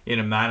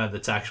a manner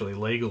that's actually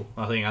legal,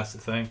 I think that's the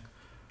thing.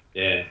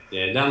 Yeah,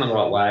 done the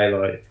right way.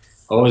 Like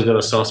I always got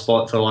a soft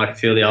spot for like a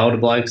few of the older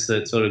blokes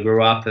that sort of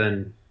grew up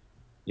and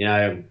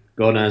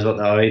God knows what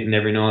they were eating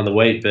every night of the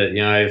week. But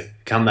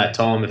come that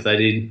time, if they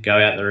did go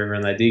out the river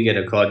and they did get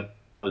a cod,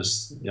 it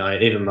was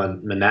even my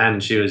nan,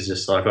 she was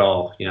just like,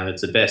 oh,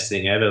 it's the best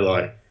thing ever.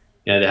 Like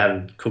to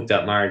have cooked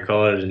up Murray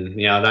Cod, and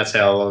that's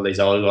how a lot of these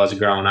older guys are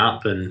growing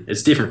up. And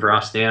it's different for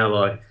us now.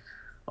 Like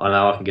I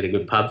know I can get a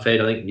good pub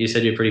feed. I think you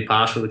said you're pretty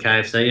partial to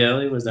KFC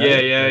earlier. Was that?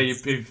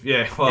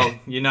 Yeah. Well,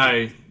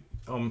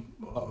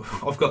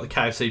 I've got the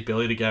KFC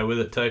belly to go with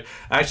it too.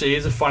 Actually,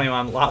 here's a funny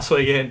one. Last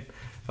weekend,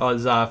 I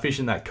was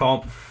fishing that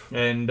comp,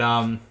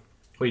 and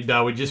we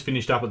just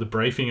finished up at the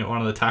briefing at one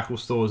of the tackle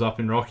stores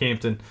up in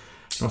Rockhampton.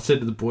 And I said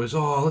to the boys,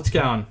 "Oh, let's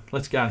go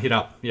and hit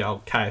up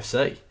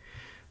KFC.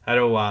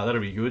 That'll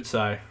be good."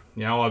 So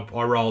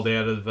I rolled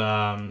out of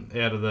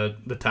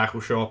the tackle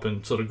shop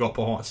and sort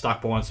of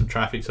stuck behind some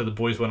traffic, so the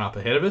boys went up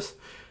ahead of us.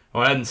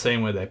 I hadn't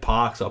seen where they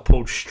parked, so I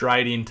pulled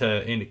straight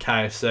into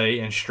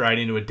KFC and straight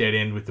into a dead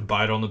end with the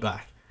boat on the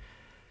back,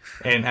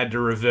 and had to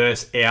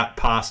reverse out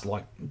past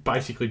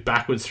basically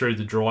backwards through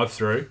the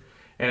drive-through,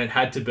 and it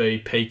had to be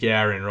peak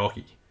hour in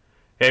Rocky.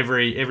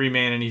 Every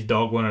man and his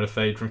dog wanted a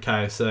feed from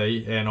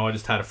KFC, and I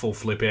just had a full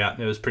flip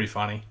out. It was pretty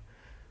funny.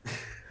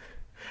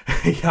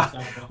 Pay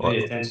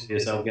attention to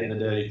yourself getting the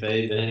dirty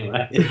feed, but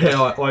anyway.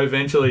 I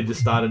eventually just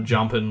started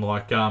jumping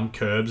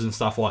curbs and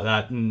stuff like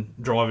that and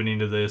driving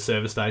into the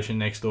service station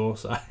next door,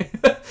 so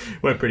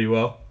went pretty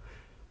well.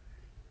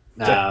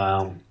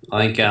 I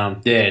think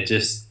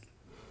just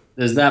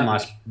there's that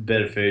much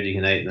better food you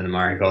can eat than a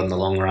Murray Cod in the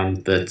long run.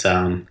 But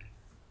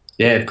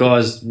if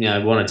guys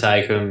want to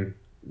take them,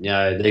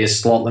 there's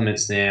slot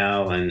limits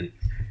now, and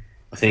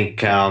I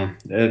think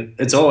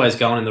it's always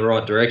going in the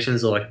right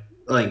directions. Like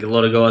I think a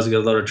lot of guys have got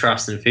a lot of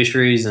trust in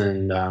fisheries,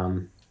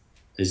 and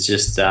it's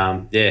just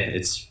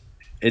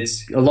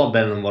it's a lot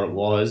better than what it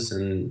was.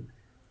 And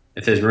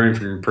if there's room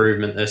for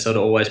improvement, they sort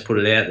of always put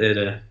it out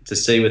there to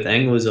see with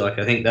anglers. Like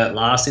I think that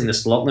last thing, the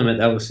slot limit,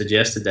 that was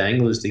suggested to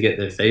anglers to get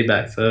their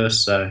feedback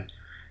first. So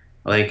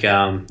I think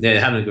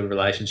having a good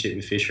relationship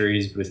with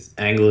fisheries, with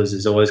anglers,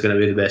 is always going to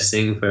be the best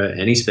thing for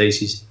any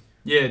species.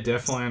 Yeah,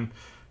 definitely.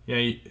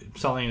 And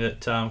something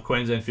that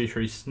Queensland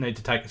fisheries need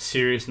to take a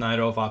serious note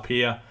of up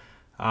here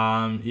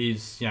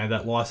is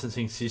that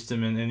licensing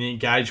system and the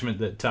engagement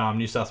that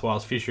New South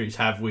Wales fisheries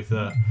have with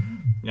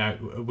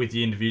with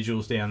the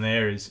individuals down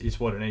there is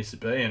what it needs to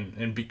be,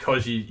 and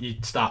because you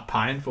start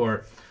paying for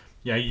it,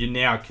 you're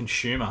now a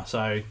consumer.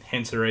 So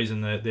hence the reason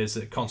that there's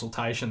a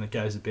consultation that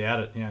goes about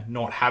it.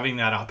 Not having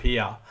that up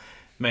here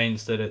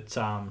means that it's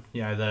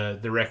the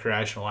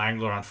recreational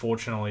angler,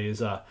 unfortunately,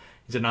 is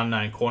an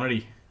unknown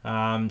quantity,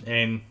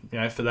 and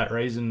for that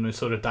reason we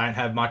sort of don't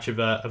have much of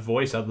a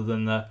voice other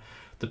than the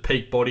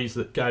peak bodies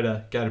that go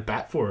to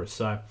bat for us.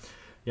 So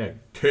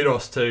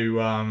kudos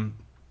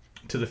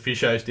to the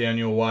fishers down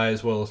your way,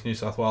 as well as New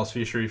South Wales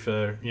Fishery,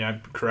 for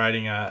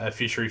creating a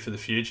fishery for the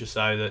future,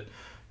 so that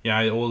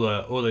all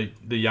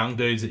the young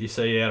dudes that you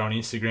see out on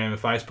Instagram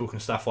and Facebook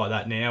and stuff like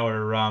that now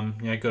are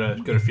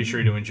got a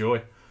fishery to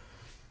enjoy.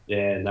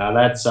 Yeah, no,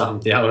 that's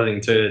the other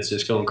thing too that's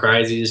just gone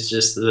crazy is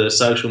just the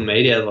social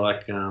media,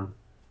 like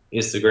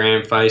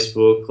Instagram,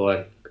 Facebook,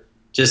 like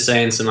just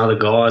seeing some other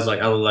guys,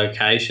 like other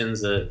locations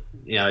that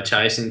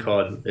chasing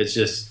cod. It's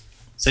just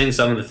seeing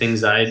some of the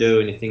things they do,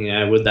 and you think,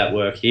 would that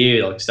work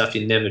here? Like stuff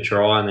you never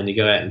try, and then you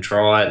go out and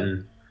try it,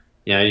 and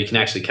you can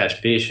actually catch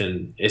fish,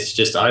 and it's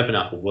just open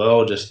up a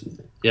world. Just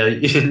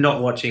you're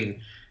not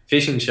watching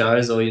fishing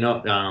shows, or you're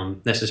not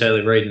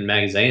necessarily reading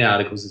magazine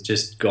articles. It's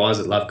just guys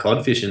that love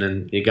cod fishing,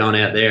 and you're going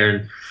out there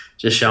and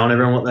just showing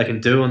everyone what they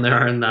can do on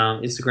their own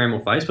Instagram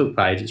or Facebook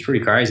page. It's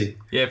pretty crazy.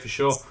 Yeah, for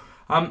sure.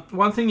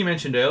 One thing you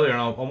mentioned earlier,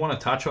 and I want to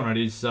touch on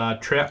it, is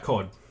trout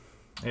cod,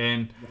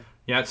 and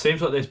it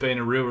seems like there's been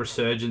a real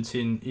resurgence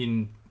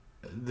in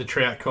the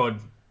trout cod,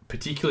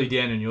 particularly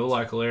down in your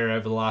local area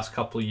over the last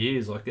couple of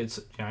years, like it's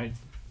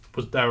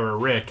they were a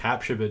rare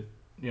capture, but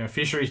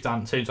fisheries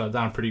seems like they've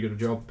done a pretty good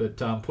job at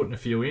putting a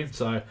few in.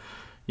 So,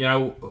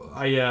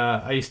 are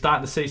you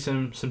starting to see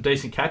some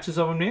decent catches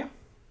of them now?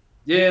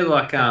 Yeah,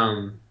 like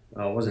it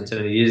wasn't too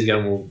many years ago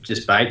when we were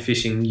just bait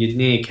fishing. You'd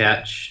near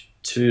catch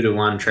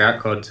 2-1 trout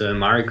cod to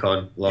Murray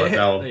cod. Like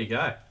there you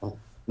go.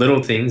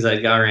 Little things,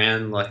 they'd go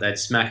around, like they'd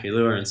smack your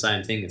lure and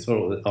same thing. It's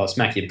sort of,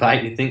 smack your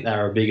bait. You'd think they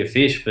were a bigger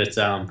fish, but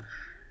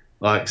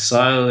like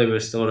slowly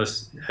we've sort of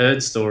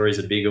heard stories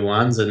of bigger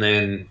ones, and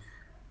then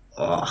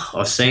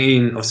I've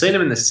seen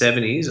them in the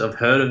 70s. I've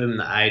heard of them in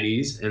the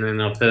 80s, and then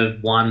I've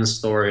heard one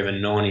story of a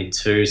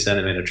 92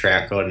 centimeter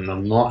trout cod, and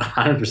I'm not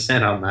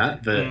 100% on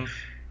that, but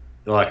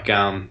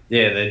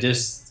they're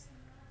just,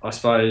 I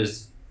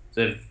suppose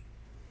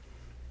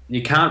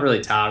you can't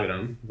really target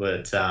them,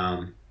 but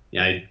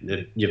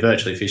you're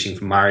virtually fishing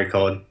for Murray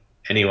cod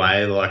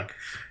anyway. Like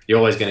you're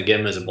always going to get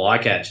them as a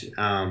bycatch,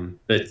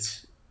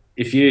 but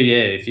if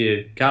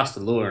you cast a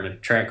lure and a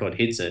trout cod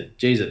hits it,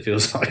 geez, it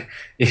feels like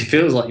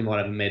you might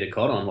have a meter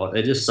cod on. Like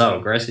they're just so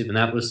aggressive, and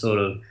that was sort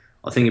of,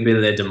 I think, a bit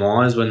of their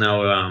demise when they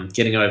were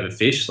getting over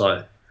fish.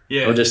 Like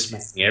they were just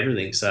smashing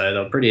everything, so they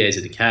were pretty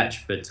easy to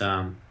catch. But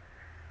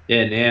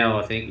now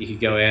I think you could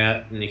go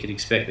out and you could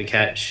expect to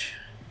catch,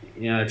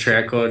 a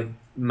trout cod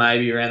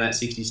maybe around that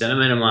 60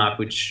 centimeter mark,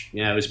 which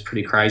was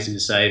pretty crazy to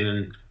say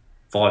even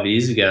 5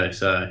 years ago.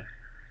 So,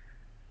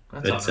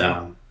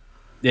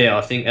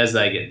 I think as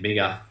they get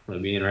bigger,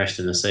 it'll be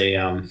interesting to see.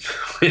 I'll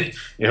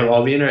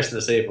be interested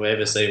to see if we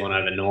ever see one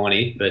over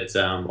 90. But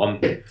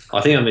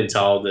I think I've been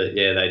told that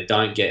they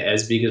don't get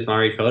as big as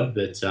Murray cod,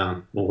 but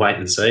we'll wait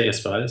and see, I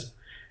suppose.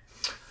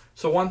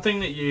 So one thing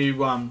that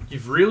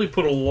you've really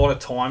put a lot of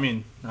time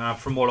in,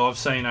 from what I've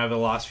seen over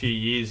the last few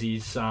years,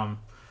 is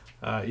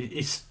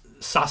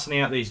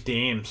sussing out these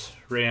dams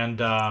around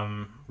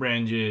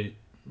your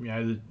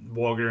the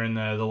Wagga and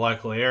the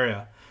local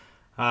area.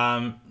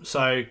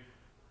 So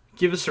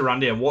give us a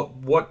rundown.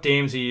 What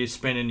dams are you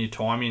spending your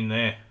time in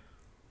there?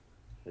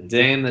 The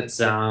dam that's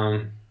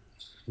done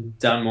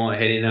my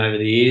head in over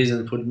the years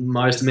and put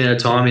most amount of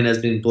time in has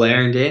been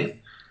Blaring Dam.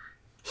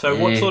 So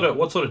what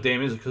sort of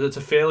dam is it? Because it's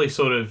a fairly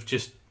sort of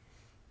just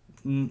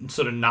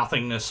sort of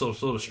nothingness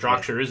sort of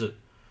structure, is it?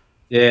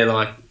 Yeah,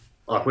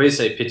 like we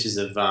see pictures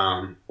of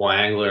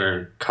Wyangler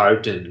and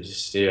Copton.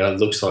 Just it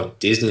looks like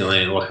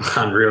Disneyland, like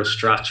unreal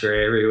structure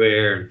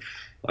everywhere, and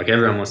like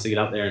everyone wants to get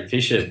up there and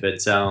fish it.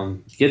 But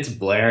you get to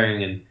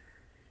Blaring, and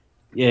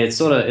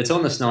it's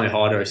on the Snowy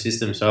Hydro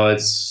system, so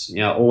it's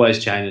always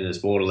changing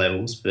its water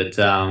levels. But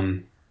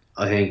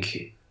I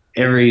think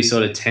every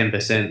sort of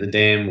 10% the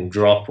dam will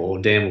drop or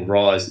dam will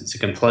rise. It's a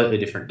completely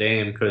different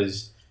dam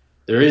because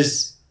there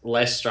is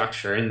less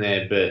structure in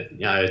there, but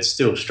it's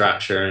still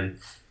structure, and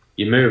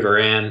you move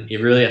around.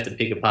 You really have to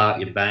pick apart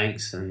your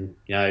banks, and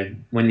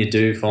when you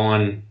do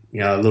find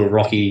a little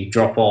rocky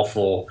drop off,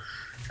 or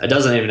it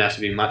doesn't even have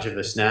to be much of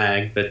a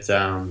snag, but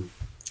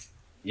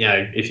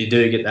if you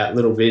do get that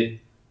little bit,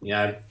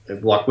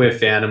 like we've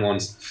found them on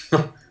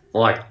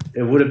like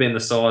it would have been the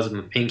size of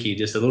my pinky,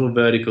 just a little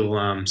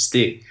vertical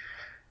stick.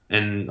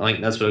 And I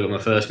think that's where I got my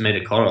first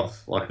meter cod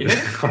off. Like, it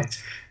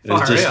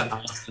was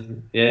just,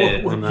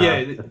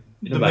 the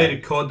meter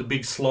cod, the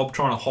big slob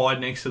trying to hide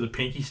next to the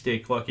pinky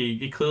stick. Like,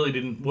 he clearly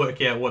didn't work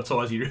out what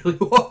size he really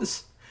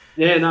was.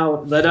 Yeah,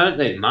 no, they don't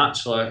need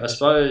much. Like, I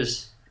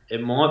suppose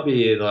it might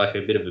be like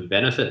a bit of a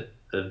benefit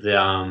of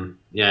the,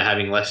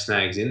 having less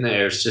snags in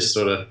there. It's just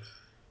sort of,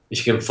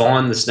 if you can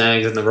find the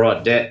snags in the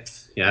right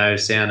depth,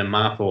 sound them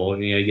up, or,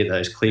 you get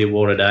those clear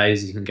water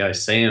days, you can go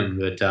see them.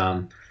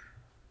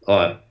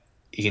 But,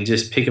 you can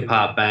just pick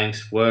apart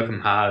banks, work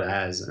them hard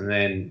and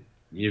then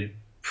you're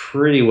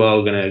pretty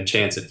well going to have a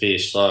chance at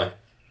fish. Like,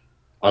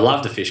 I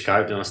love to fish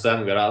Copton. I still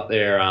haven't got up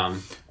there.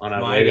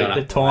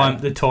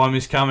 The time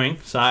is coming.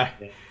 So I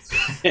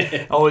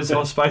was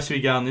supposed to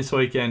be going this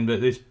weekend, but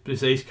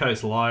this East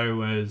Coast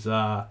low is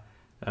going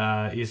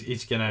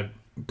to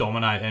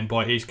dominate. And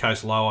by East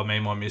Coast low, I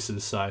mean my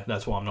missus. So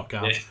that's why I'm not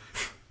going.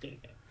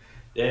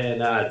 Yeah,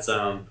 no, it's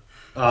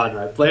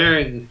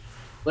Blaring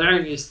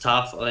is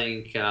tough. I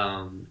think.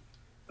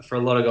 For a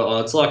lot of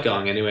guys, it's like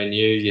going anywhere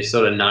new. You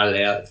sort of nut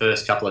it out the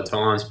first couple of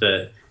times,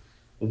 but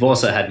we've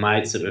also had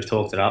mates that we've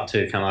talked it up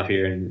to come up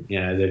here, and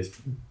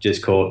they've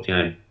just caught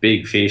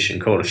big fish and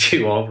caught a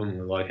few of them.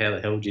 We're like, how the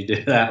hell did you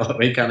do that? Like,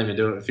 we can't even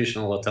do it with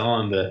fishing all the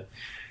time, but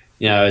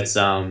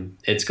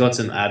it's got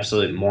some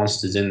absolute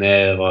monsters in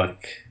there.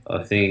 Like,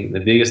 I think the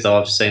biggest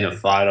I've seen a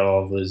photo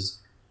of was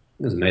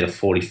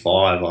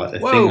 $1.45 meter.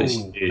 Whoa,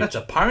 that's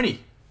a pony.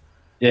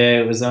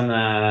 Yeah, it was on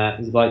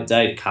like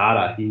Dave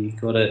Carter. He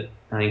got it,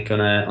 I think, on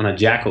a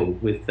jackal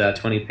with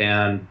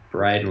 20-pound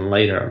braid and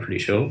leader, I'm pretty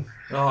sure.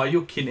 Oh,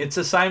 you're kidding. It's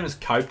the same as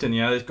Copton,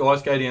 those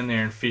guys go down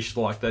there and fish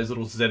like those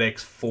little ZX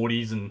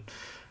 40s and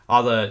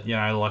other,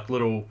 like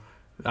little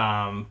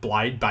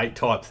blade bait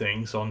type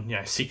things on,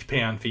 6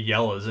 pound for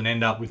yellers and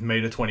end up with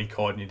 $1.20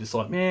 cod, and you're just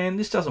like, man,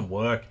 this doesn't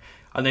work.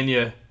 And then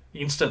you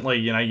instantly,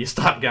 you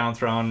start going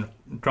trying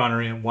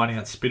around 1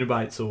 ounce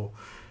spinnerbaits or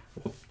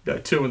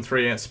 2 and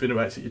 3 ounce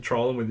spinnerbaits that you're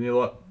trolling with, and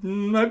you're like,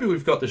 maybe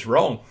we've got this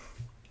wrong.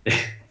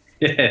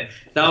 Yeah.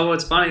 No, well,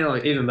 it's funny,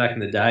 like, even back in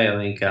the day, I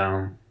think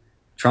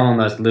trolling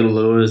those little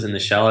lures in the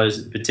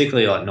shallows,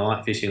 particularly like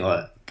night fishing,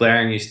 like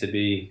Blaring used to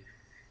be,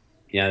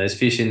 there's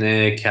fish in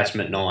there, catch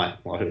them at night.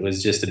 Like, it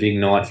was just a big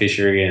night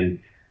fishery, and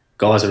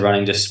guys are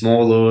running just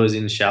small lures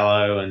in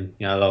shallow, and,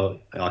 they were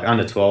like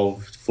under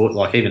 12 foot,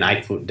 like even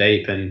 8 foot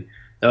deep, and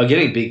they were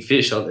getting big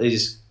fish. Like,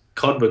 these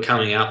cod were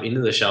coming up into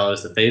the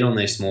shallows to feed on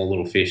these small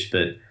little fish,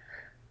 but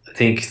I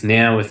think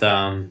now with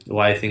the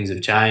way things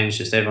have changed,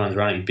 just everyone's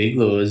running big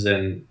lures,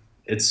 and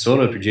it's sort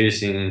of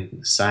producing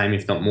the same,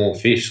 if not more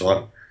fish.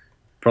 Like,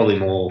 probably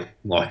more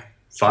like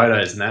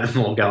photos than that,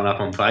 more going up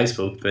on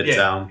Facebook. But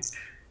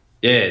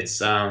it's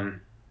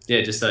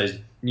just those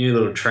new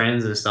little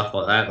trends and stuff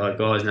like that. Like,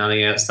 guys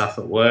nutting out stuff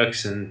that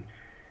works, and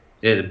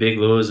the big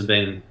lures have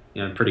been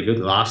pretty good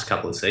the last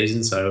couple of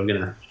seasons. So we're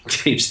gonna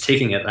keep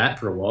sticking at that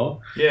for a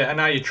while. Yeah, and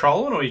are you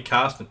trolling or are you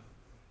casting?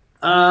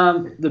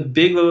 The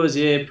big lures,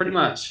 pretty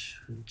much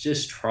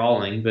just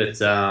trolling, but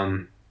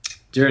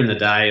during the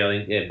day,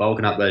 I think,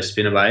 bulking up those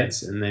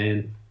spinnerbaits, and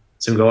then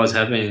some guys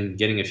have been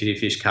getting a few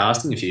fish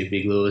casting a few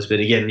big lures, but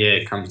again,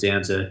 it comes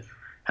down to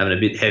having a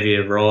bit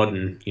heavier rod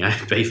and,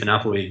 beefing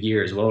up all your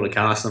gear as well to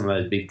cast some of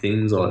those big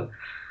things. Like, I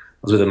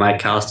was with a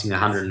mate casting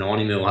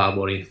 190mm hard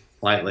body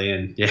lately,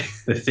 and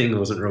the thing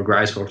wasn't real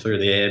graceful through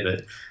the air,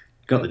 but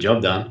got the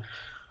job done.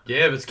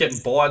 Yeah, but it's getting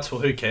bites,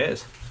 well, who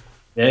cares?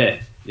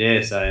 Yeah,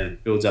 so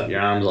it builds up your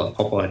arms like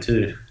Popeye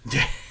too.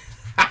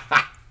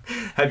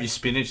 Have you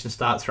spinach and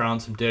start throwing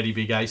some dirty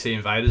big AC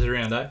invaders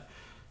around, eh?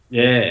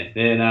 Yeah,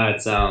 no,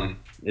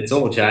 it's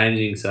all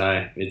changing,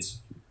 so it's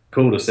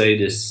cool to see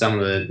just some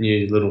of the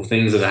new little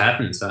things that have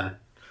happened. So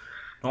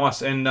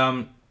nice,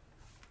 and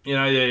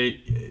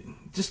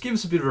just give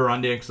us a bit of a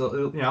rundown, because a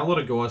lot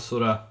of guys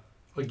sort of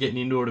are getting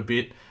into it a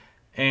bit,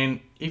 and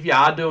if you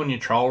are doing your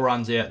troll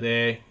runs out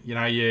there,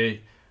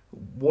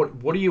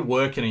 what are you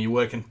working? Are you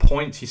working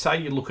points? You say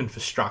you're looking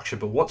for structure,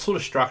 but what sort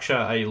of structure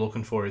are you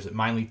looking for? Is it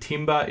mainly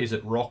timber? Is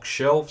it rock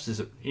shelves? Is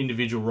it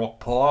individual rock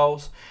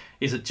piles?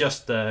 Is it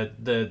just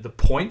the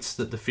points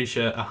that the fish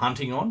are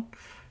hunting on?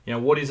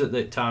 What is it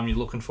that you're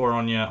looking for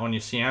on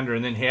your sounder?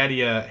 And then how do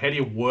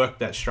you work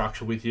that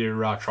structure with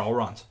your troll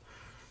runs?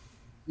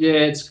 Yeah,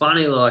 it's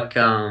funny. Like,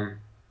 I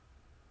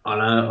don't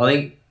know. I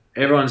think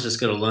everyone's just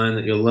got to learn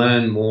that you'll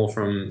learn more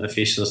from a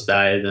fishless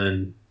day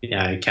than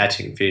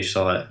catching fish.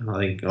 So I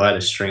think I had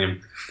to string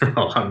them.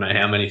 I don't know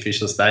how many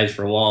fishless days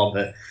for a while,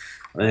 but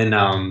then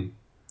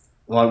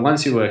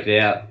once you work it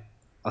out,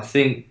 I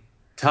think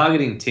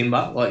targeting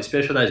timber, like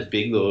especially those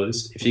big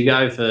lures, if you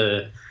go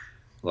for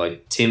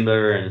like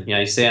timber and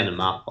you sound them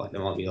up, like they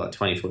might be like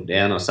 20 foot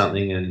down or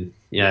something, and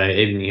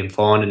even you can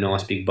find a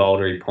nice big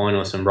bouldery point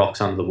or some rocks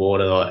under the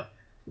water, like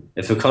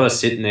if a cod is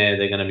sitting there,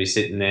 they're going to be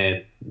sitting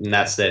there, and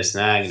that's their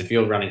snag. And if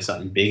you're running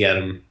something big at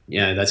them,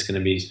 that's going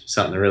to be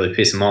something to really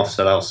piss them off,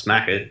 so they'll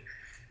smack it.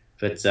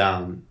 But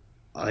I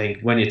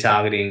think when you're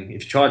targeting,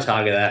 if you try to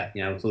target that,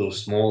 with a little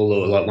small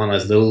lure, like one of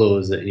those little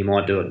lures that you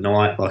might do at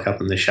night, like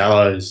up in the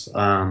shallows,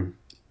 on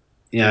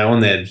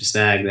their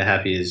snag, they're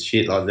happy as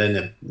shit. Like, then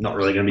they're not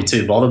really going to be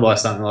too bothered by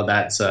something like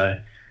that. So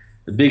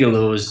the bigger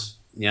lures,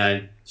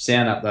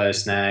 sound up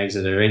those snags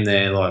that are in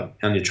there, like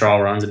on your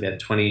trial runs, about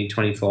 20,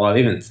 25,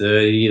 even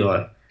 30.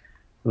 Like,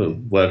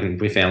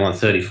 we found one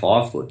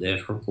 35 foot there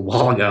for a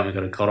while ago, and we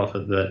got a cod off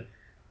it. But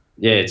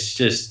it's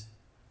just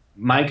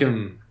make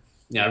them,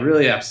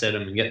 really upset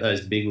them and get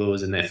those big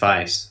lures in their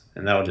face,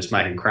 and they'll just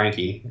make them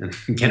cranky and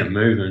get them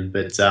moving.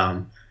 But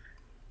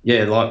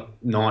like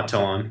night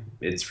time,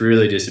 it's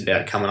really just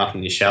about coming up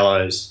in your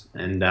shallows,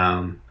 and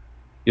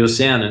you'll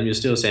sound them, you'll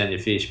still sound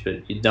your fish,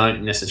 but you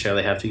don't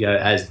necessarily have to go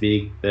as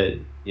big. But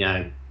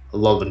a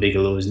lot of the bigger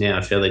lures now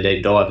are fairly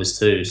deep divers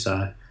too,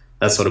 so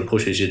that sort of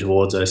pushes you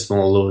towards those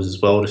smaller lures as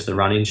well, just to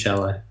run in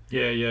shallow.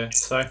 Yeah.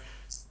 So,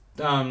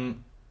 I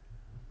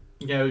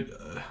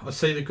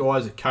see the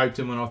guys at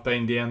Copetown when I've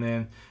been down there,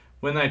 and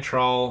when they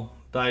troll,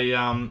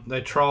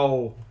 they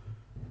troll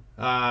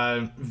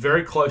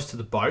very close to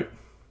the boat,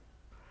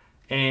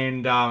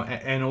 and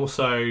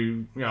also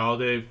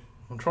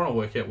I'm trying to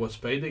work out what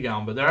speed they're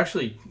going, but they're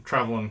actually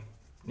travelling.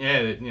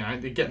 Yeah,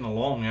 they're getting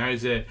along.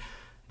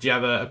 Do you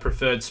have a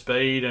preferred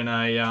speed and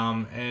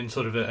and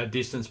sort of a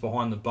distance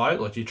behind the boat?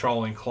 Like, do you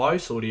trolling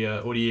close, or do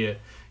you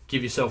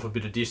give yourself a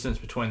bit of distance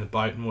between the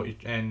boat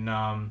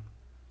and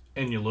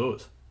your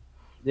lures?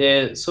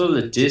 Yeah, sort of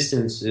the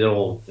distance.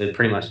 It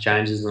pretty much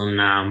changes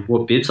on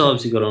what bit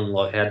types you got on,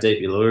 like how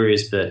deep your lure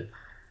is. But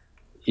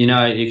you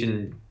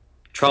can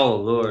troll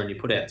a lure and you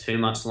put out too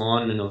much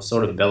line, and it'll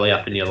sort of belly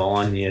up in your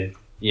line.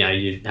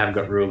 You haven't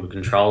got real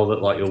control of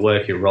it. Like, you'll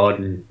work your rod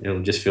and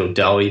it'll just feel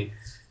doughy.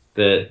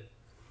 But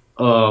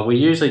we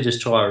usually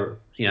just try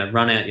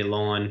run out your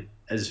line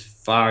as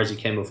far as you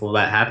can before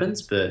that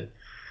happens. But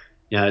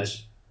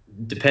it's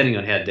depending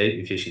on how deep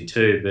you're fishing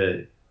too.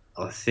 But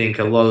I think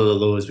a lot of the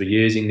lures we're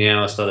using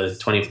now are sort of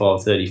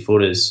 25, 30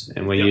 footers,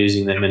 and we're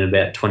using them in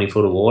about 20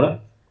 foot of water.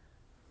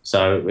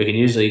 So we can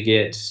usually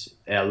get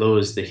our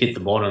lures to hit the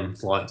bottom,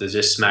 like to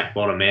just smack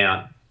bottom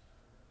out,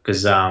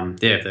 because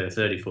if they're a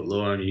 30-foot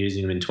lure and you're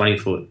using them in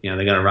 20-foot, they're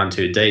going to run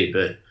too deep.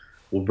 But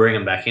we'll bring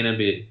them back in a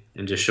bit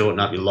and just shorten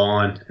up your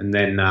line, and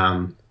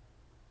then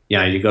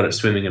you got it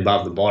swimming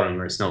above the bottom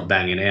where it's not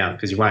banging out,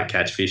 because you won't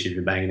catch fish if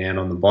you're banging out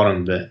on the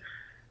bottom. But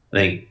I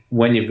think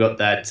when you've got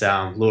that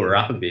lure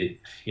up a bit,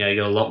 you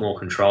got a lot more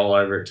control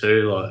over it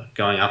too, like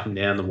going up and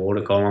down the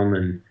water column,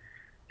 and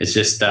it's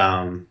just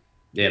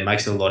it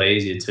makes it a lot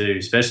easier too,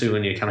 especially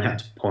when you're coming out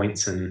to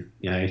points and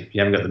you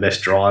haven't got the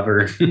best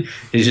driver.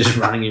 He's just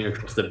running you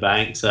across the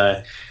bank.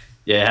 So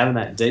having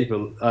that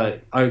deeper,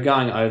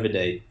 going over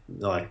deep,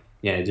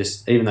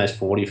 just even those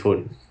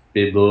 40-foot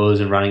bib lures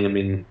and running them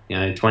in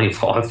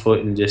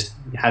 25-foot and just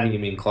having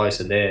them in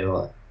closer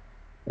there,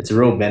 it's a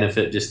real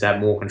benefit just to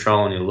have more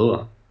control on your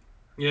lure.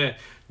 Yeah.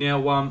 Now,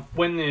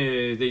 when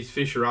these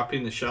fish are up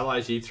in the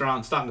shallows, are you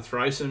starting to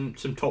throw some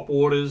top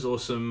waters or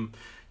some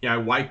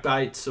wake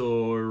baits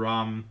or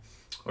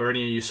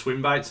any of your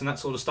swim baits and that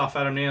sort of stuff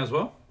at them now as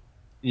well?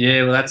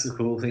 Yeah, well, that's the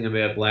cool thing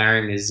about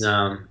blaring is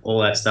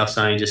all that stuff's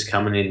only just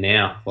coming in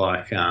now.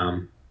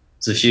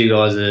 There's a few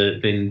guys that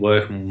have been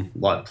working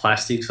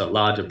plastics,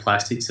 larger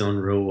plastics, doing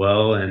real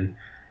well, and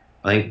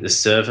I think the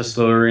surface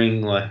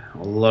luring, a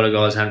lot of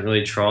guys haven't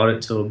really tried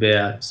it till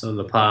about sort of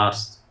the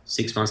past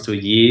 6 months to a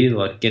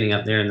year, getting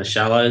up there in the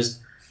shallows.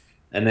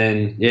 And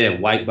then,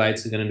 wake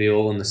baits are going to be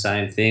all in the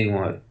same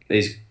thing.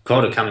 These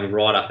cod are coming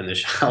right up in the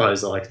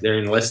shallows. They're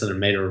in less than a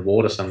metre of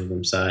water, some of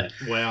them. So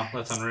wow,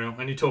 that's unreal.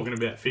 And you're talking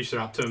about fish that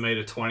are up to 1.20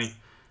 metre.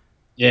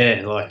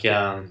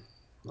 Yeah,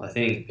 I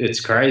think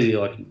it's crazy.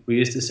 We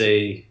used to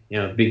see,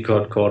 big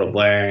cod caught at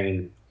blaring,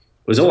 and it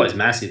was always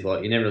massive.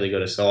 You never really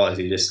got a size.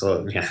 You just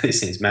thought, this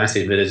thing's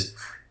massive. But as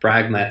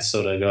brag mats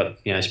sort of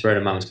got, spread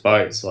amongst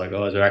boats,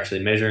 guys are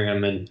actually measuring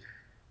them, and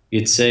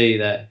you'd see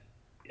that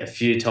a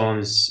few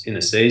times in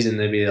the season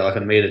there'd be a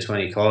 1.20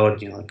 metre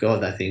cod. You're like,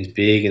 God, that thing's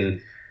big,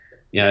 and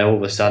all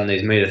of a sudden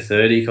these 1.30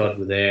 metre cod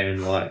were there,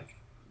 and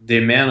the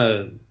amount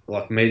of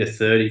 1.30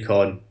 metre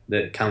cod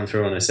that come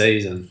through in a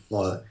season,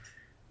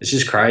 it's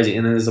just crazy.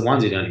 And then there's the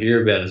ones you don't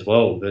hear about as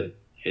well, but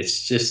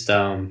it's just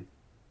I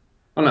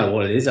don't know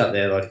what it is up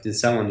there. Did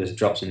someone just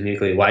drop some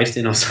nuclear waste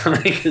in or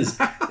something? Because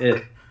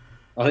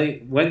I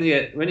think when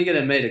you get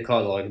a metre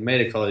cod, a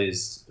metre cod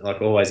is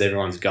always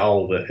everyone's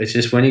goal, but it's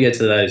just when you get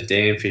to those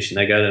dam fish and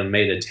they go to 1.10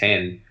 metre,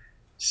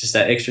 it's just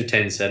that extra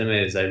 10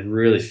 centimetres, they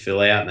really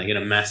fill out and they get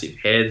a massive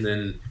head. And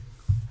then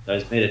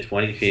those 1.20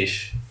 metre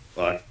fish,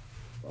 I've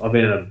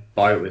been in a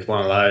boat with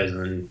one of those,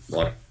 and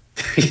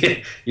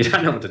you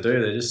don't know what to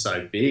do. They're just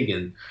so big,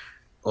 and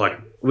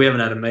we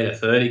haven't had a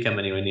 1.30 metre come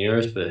anywhere near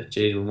us, but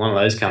geez, when one of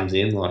those comes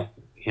in,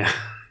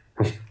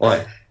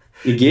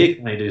 your gear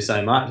can only do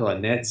so much,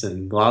 nets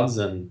and gloves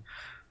and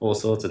all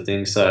sorts of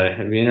things. So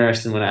it'd be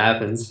interesting when it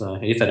happens,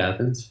 if it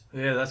happens.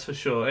 Yeah, that's for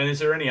sure. And is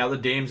there any other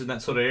dams in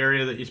that sort of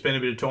area that you spend a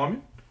bit of time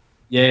in?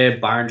 Yeah,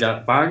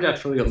 Barrenjack.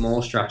 Barrenjack's probably got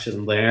more structure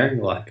than blaring.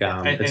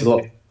 It's a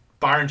lot.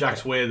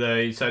 Barrenjack's where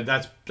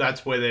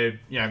that's where the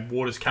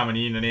water's coming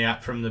in and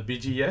out from the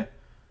bidgie, yeah?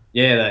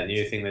 Yeah, that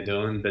new thing they're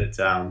doing. But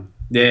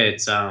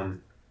it's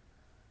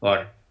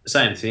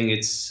same thing.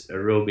 It's a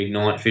real big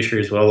night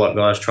fishery as well,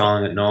 guys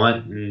trolling at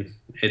night, and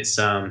it's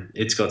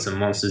got some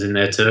monsters in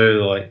there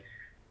too.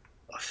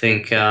 I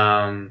think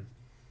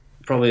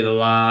probably the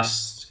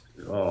last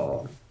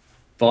 5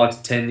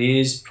 to 10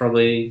 years,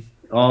 probably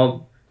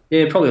the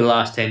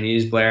last 10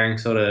 years, blaring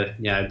sort of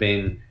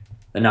been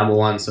the number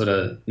one sort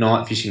of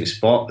night fishing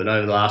spot. But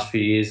over the last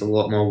few years, a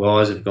lot more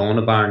guys have gone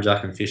to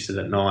Barrenjack and fished it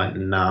at night,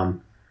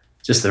 and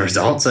just the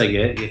results they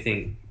get, you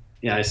think,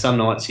 some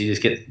nights you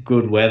just get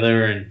good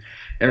weather and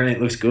everything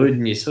looks good,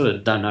 and you sort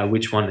of don't know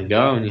which one to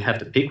go, and you have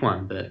to pick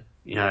one. But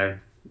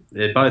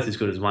they're both as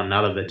good as one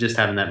another. But just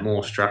having that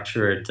more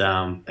structure at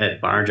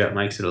Barrenjack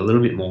makes it a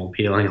little bit more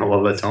appealing a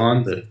lot of the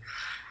time. But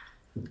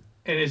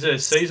and is it a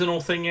seasonal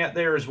thing out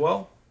there as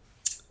well?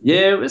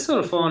 Yeah, we're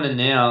sort of finding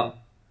now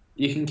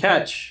you can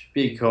catch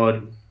big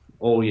cod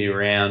all year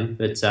round,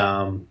 but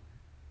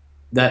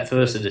that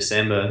 1st of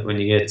December when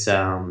you get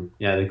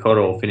the cod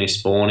all finished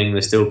spawning,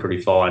 they're still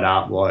pretty fired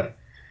up.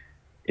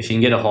 If you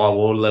can get a high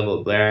water level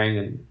at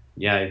blaring,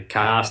 and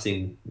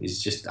casting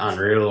is just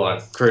unreal.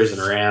 Cruising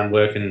around,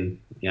 working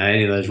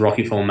any of those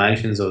rocky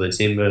formations or the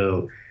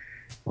timber,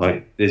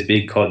 there's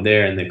big cod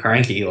there and they're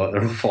cranky,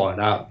 they're all fired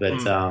up.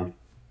 But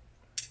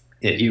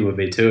you would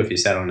be too if you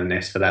sat on a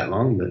nest for that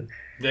long. But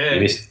yeah,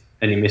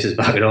 your missus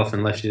buggered off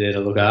and left you there to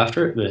look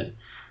after it. But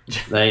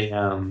they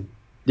and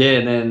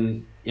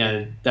then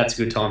that's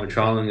a good time for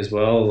trolling as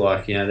well.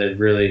 They're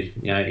really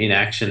in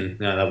action.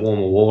 That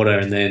warmer water,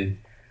 and then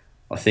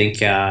I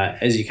think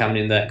as you're coming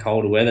into that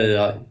colder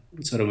weather,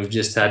 sort of we've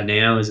just had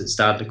now, as it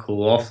started to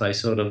cool off, they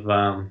sort of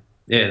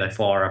they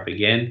fire up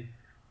again.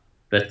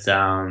 But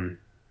I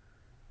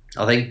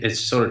think it's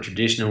sort of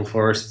traditional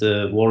for us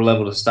the water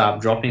level to start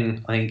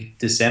dropping. I think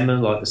December,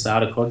 the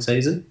start of cod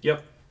season.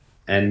 Yep.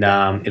 And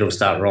it'll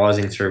start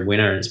rising through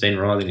winter, and it's been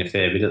rising a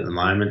fair bit at the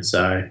moment.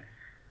 So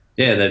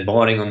they're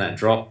biting on that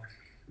drop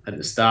at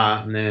the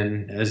start, and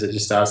then as it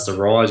just starts to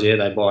rise,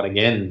 they bite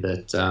again.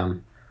 But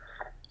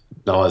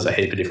there's a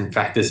heap of different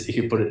factors you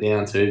could put it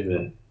down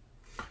to.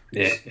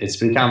 Yeah, it's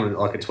become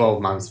like a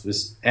 12 months.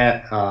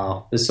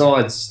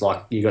 Besides,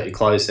 like, you got your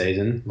close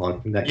season,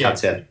 like that Yeah,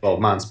 cuts out 12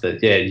 months.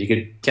 But yeah, you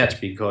could catch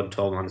big cod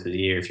 12 months of the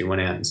year if you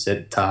went out and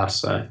set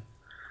tasks. So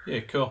yeah,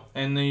 cool.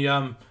 And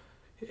the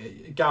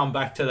going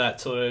back to that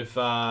sort of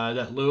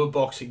that lure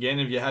box again.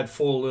 Have you had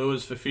 4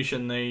 lures for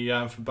fishing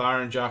the for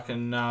Burrinjuck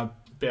and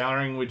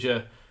Bowring? Would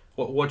you?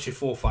 What's your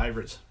 4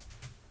 favourites?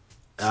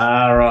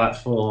 right,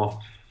 for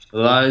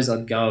those,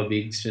 I'd go a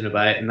big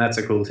spinnerbait, and that's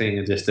a cool thing.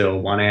 To just do a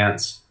 1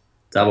 ounce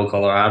double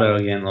Colorado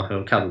again, like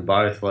it'll cover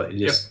both. Like you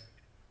Yep. just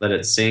let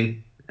it sink,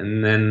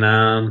 and then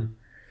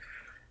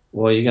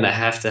well, you're gonna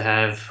have to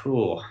have.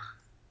 Oh,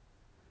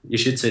 you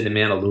should see the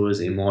amount of lures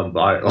in my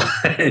boat.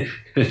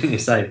 You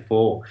say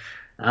 4.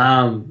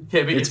 Yeah,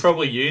 but you It's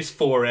probably use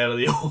 4 out of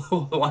the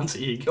all the ones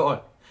that you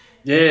got.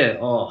 yeah.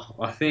 Oh,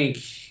 I think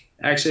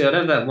actually I'd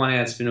have that 1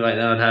 ounce spinnerbait.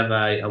 Then I'd have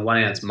a 1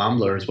 ounce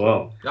mumbler as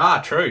well.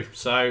 Ah, true.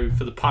 So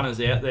for the punters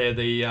out there,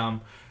 the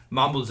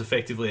mumble's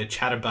effectively a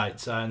chatterbait.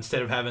 So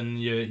instead of having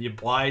your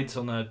blades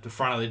on the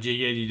front of the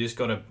jig head, you just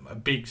got a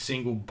big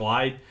single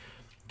blade.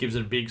 Gives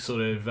it a big sort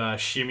of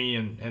shimmy,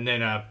 and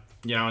then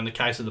in the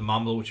case of the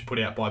mumbler, which you put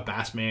out by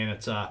Bassman,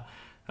 it's a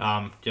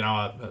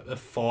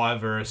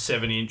 5 or a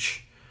 7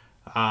 inch,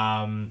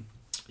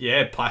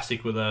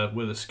 plastic with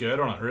a skirt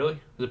on it. Really,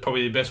 is it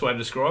probably the best way to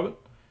describe it?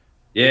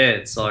 Yeah,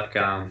 it's like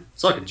a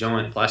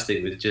giant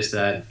plastic with just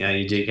that,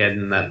 your jig head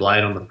and that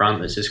blade on the front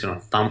that's just going to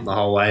thump the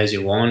whole way as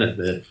you wind it.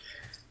 But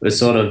it's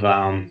sort of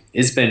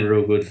it's been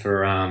real good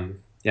for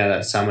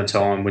that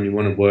summertime when you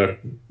want to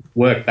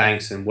work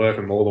banks and work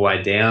them all the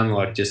way down.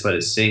 Like just let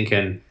it sink,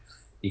 and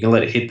you can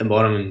let it hit the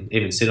bottom and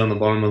even sit on the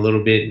bottom a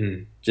little bit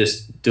and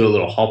just do a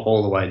little hop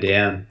all the way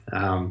down.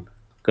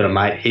 Got a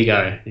mate,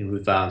 Higo.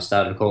 We've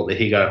started to call it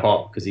the Higo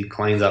hop because he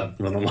cleans up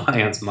with a 1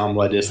 ounce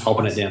mumbler just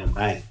hopping it down the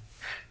bank.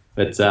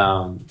 But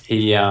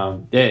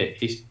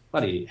he's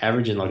bloody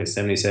averaging like a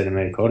 70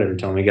 centimetre cod every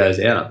time he goes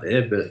out up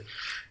there. But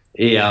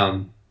he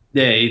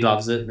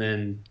loves it. And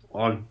then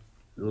I'm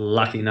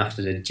lucky enough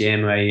to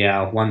jam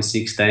a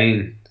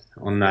 116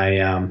 on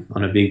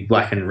a big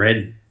black and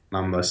red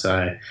mumbler.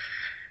 So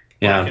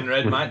Black and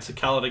red, mate. It's a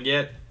colour to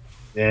get.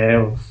 yeah,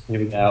 well, here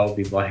we go. I'll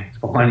be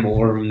buying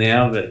more of them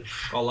now. But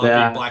I love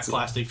big black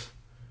plastics.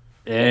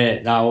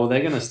 yeah, no, well,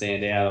 they're going to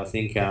stand out. I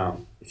think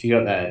if you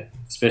got that,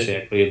 especially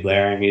how clear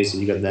blaring is,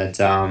 and you got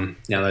that,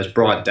 those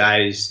bright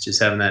days,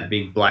 just having that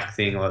big black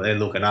thing, like they're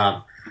looking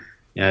up,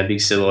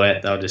 big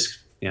silhouette, they'll just,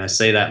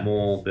 see that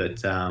more.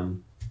 But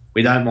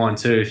we don't mind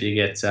too if you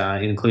get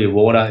in clear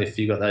water, if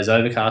you got those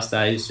overcast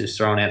days, just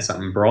throwing out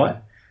something bright.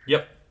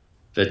 Yep.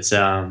 But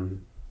so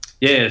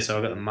I've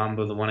got the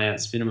Mumba, the 1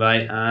 ounce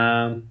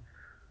spinnerbait.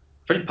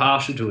 Pretty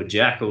partial to a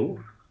jackal.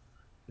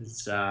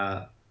 It's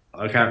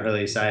I can't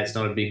really say it's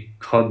not a big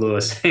cod lure.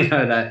 So,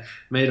 that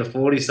metre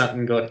 40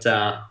 something got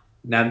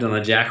nabbed on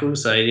a jackal.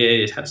 So yeah,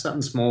 you have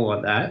something small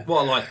like that.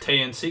 What, like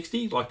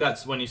TN60? Like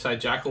that's when you say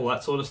jackal,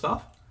 that sort of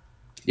stuff?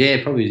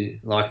 Yeah, probably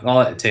like I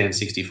like the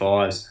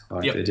TN65s.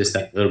 Like Yep. they're just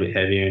that little bit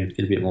heavier and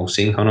get a bit more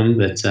sink on them.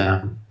 But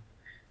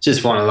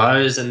just one of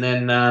those. And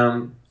then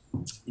a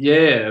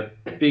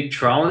big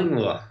trolling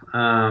lure.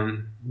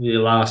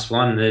 Your last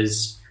one,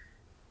 there's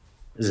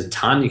a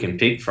ton you can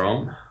pick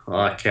from.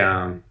 Like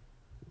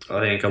I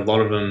think a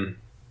lot of them,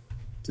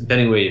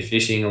 depending where you're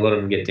fishing, a lot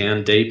of them get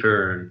down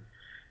deeper, and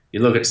you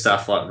look at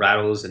stuff like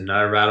rattles and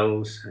no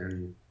rattles,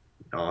 and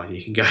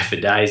you can go for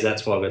days.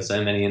 That's why I've got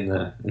so many in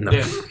the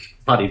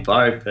bloody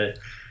boat. But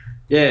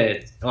yeah,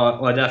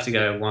 I'd have to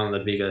go with one of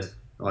the bigger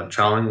like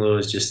trolling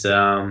lures. Just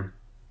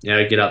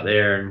get up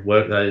there and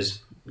work those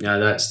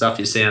that stuff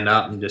you sound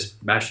up and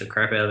just bash the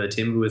crap out of the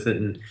timber with it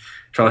and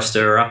try to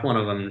stir up one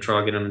of them and try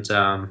to get them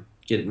to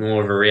get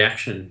more of a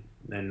reaction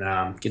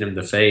and get them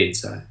to feed.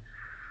 So.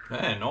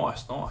 Yeah,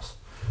 nice.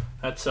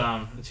 That's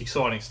it's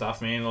exciting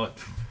stuff, man. I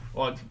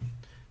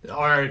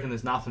reckon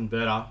there's nothing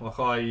better.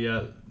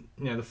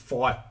 The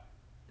fight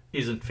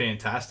isn't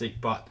fantastic,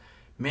 but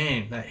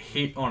man, that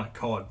hit on a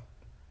cod,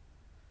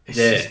 it's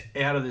just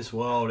out of this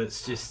world.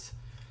 It's just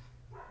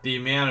the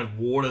amount of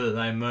water that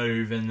they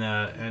move and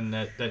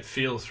that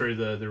feel through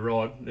the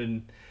rod,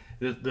 and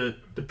the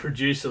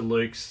producer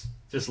Luke's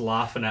just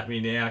laughing at me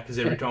now because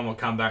every time I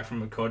come back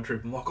from a cod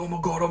trip, I'm like, oh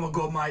my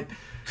god, mate,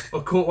 I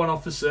caught one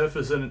off the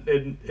surface,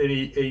 and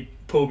he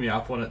pulled me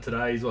up on it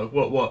today. He's like,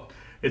 what?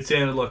 It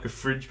sounded like a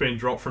fridge being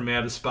dropped from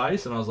outer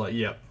space, and I was like,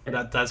 yep,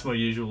 that's my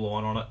usual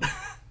line on it.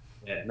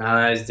 Yeah, no,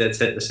 that's dead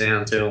set the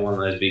sound too on one of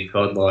those big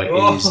cod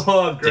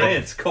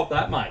Grants, cop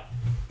that, mate.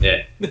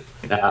 Yeah.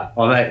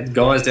 I've had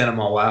guys down at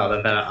my whale,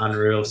 they've had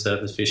unreal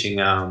surface fishing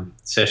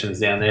sessions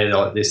down there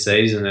like this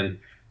season, and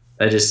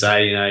they just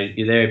say,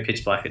 you're there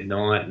pitch black at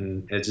night,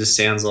 and it just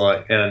sounds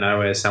like out of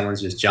nowhere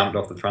someone's just jumped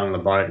off the front of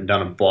the boat and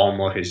done a bomb.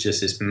 Like it's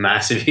just this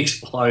massive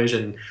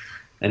explosion,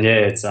 and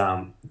yeah,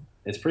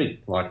 it's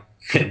pretty like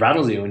it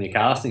rattles you when you're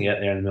casting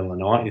out there in the middle of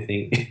the night. You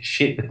think,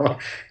 shit,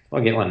 if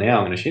I get one now,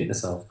 I'm going to shit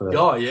myself. But,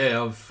 oh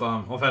yeah,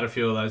 I've had a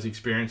few of those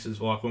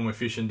experiences, like when we're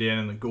fishing down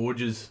in the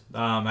gorges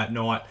at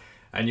night,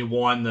 and you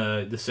wind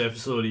the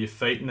surface fluid of your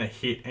feet and they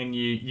hit, and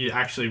you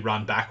actually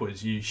run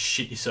backwards. You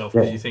shit yourself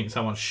because you think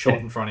someone's shot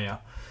in front of you.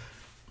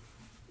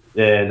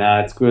 Yeah, no,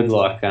 it's good.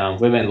 Like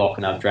we've been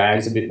locking up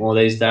drags a bit more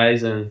these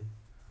days, and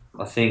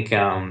I think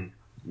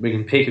we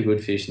can pick a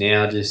good fish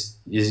now. Just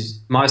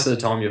most of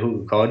the time you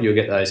hook a cod, you'll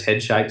get those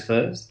head shakes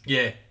first.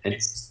 Yeah. And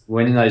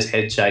when those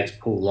head shakes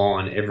pull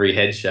line, every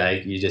head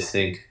shake, you just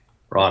think,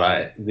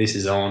 right, this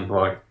is on.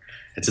 Like,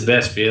 it's the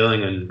best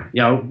feeling. And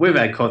we've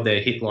had cod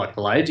there hit like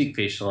pelagic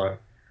fish, like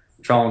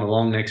trolling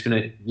along. Next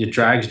minute, your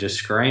drag's just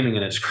screaming,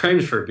 and it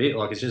screams for a bit.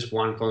 Like it's just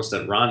one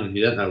constant run.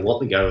 You don't know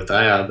what to go with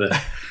they are, but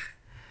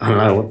I don't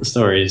know what the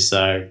story is.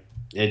 So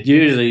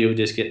usually you'll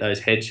just get those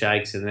head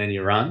shakes and then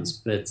your runs.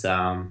 But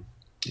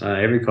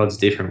every cod's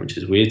different, which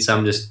is weird.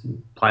 Some just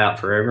play up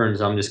forever and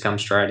some just come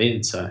straight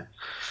in. So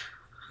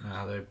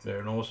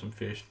they're an awesome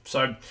fish.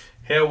 So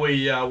how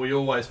we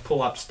always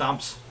pull up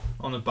stumps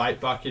on the bait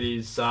bucket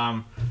is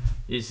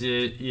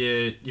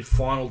your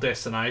final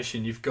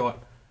destination. You've got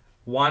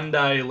 1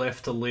 day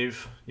left to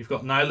live. You've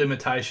got no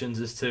limitations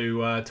as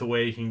to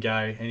where you can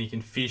go, and you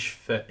can fish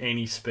for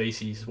any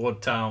species.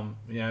 What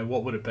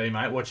would it be,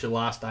 mate? What's your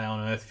last day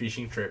on Earth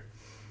fishing trip?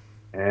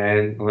 And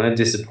I'm going to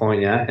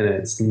disappoint you, and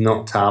it's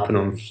not tarpon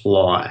on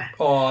fly.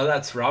 Oh,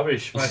 that's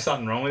rubbish. There's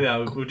something wrong with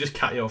you. We'll just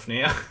cut you off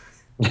now.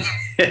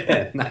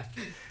 No.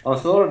 I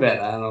thought about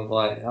that, and I'm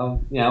like, I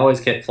always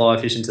kept fly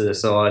fishing to the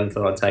side and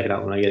thought I'd take it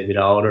up when I get a bit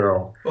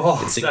older.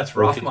 That's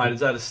rough, mate.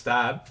 Is that a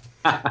stab?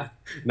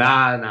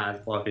 Nah,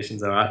 fly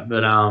fishing's alright.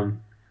 But I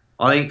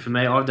think for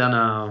me, I've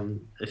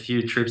done a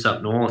few trips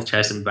up north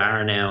chasing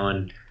barra now,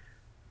 and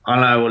I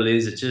don't know what it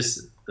is. It's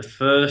just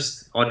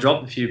I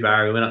dropped a few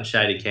barra. We went up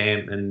Shady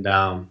Camp, and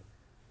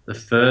the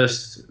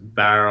first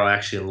barra I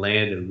actually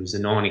landed was a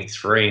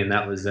 93, and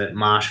that was at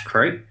Marsh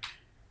Creek.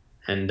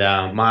 And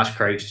Marsh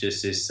Creek's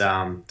just this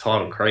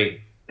tidal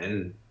creek,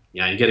 and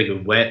you get a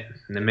good wet,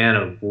 and the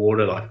amount of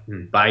water, like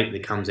bait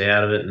that comes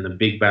out of it, and the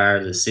big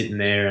barras are sitting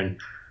there, and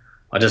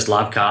I just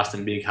love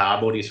casting big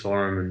hard bodies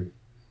for them. And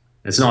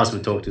it's nice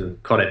we talked to the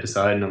cod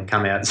episode, and I'm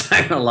come out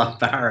saying I love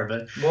barra,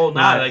 but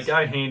they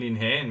go hand in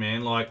hand,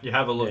 man. Like you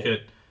have a look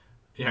at,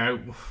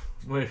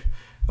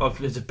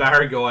 there's a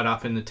barra guide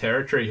up in the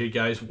Territory who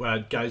goes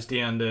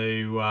down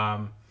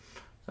to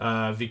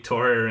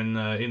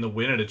Victoria in the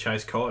winter to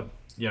chase cod.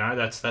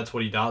 That's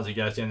what he does. He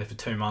goes down there for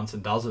 2 months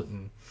and does it,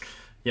 and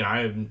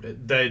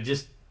they're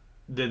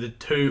the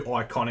two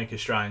iconic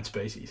Australian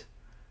species.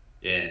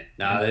 Yeah,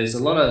 no, there's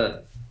a lot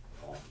of,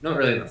 not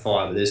really in the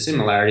fire, but there's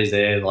similarities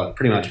there, like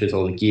pretty much with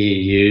all the gear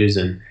you use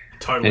and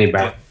totally any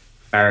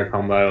barra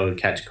combo or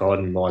catch cod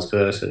and vice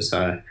versa.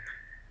 So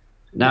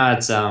no,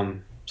 it's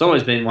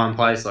always been one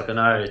place. Like I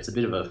know it's a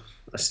bit of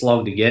a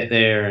slog to get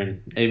there,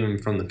 and even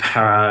from the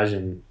barrage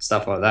and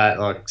stuff like that.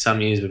 Like some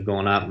years we've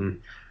gone up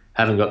and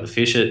haven't got to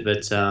fish it, but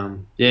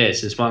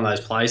it's just one of those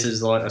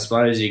places. Like I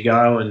suppose you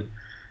go and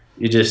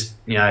you just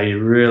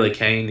you're really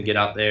keen to get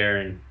up there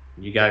and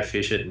you go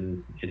fish it,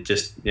 and it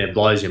just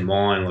blows your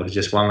mind. Like it's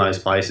just one of those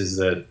places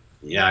that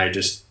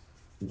just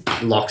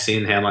locks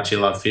in how much you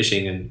love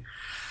fishing, and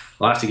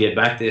I'll have to get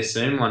back there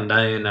soon one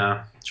day and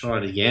try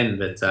it again.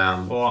 But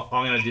I'm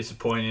going to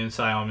disappoint you and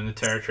say I'm in the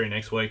Territory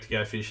next week to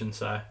go fishing.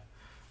 So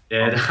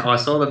yeah, I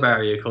saw the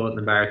barra you caught in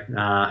the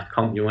barra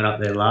comp. You went up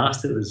there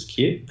last. It was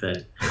cute,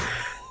 but.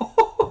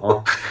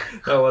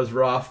 That was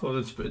rough. I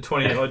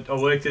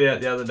worked it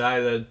out the other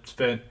day that I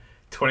spent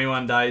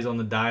 21 days on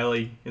the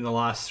daily in the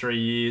last 3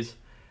 years,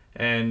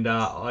 and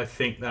I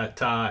think that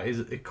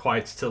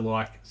equates to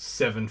like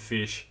 7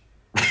 fish.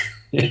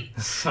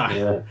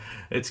 So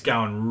it's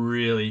going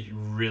really,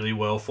 really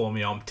well for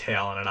me. I'm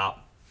toweling it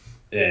up.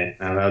 Yeah,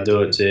 and I'll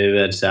do it too.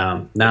 But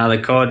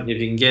the cod, if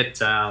you can get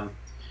a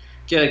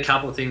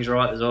couple of things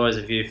right, there's always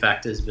a few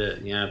factors, but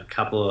a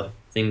couple of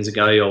things that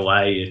go your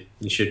way,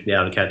 you should be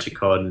able to catch a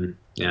cod, and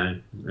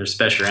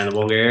especially around the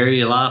Wagga area,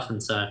 you're laughing.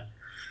 So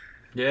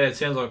yeah, it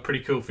sounds like a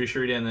pretty cool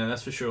fishery down there,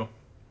 that's for sure.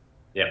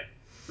 Yep.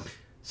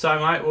 So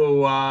mate,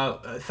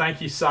 well,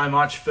 thank you so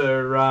much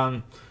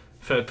for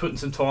putting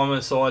some time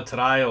aside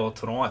today or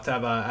tonight to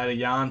have a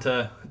yarn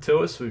to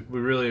us. We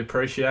really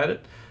appreciate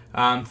it.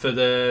 For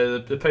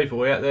the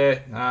people out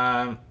there,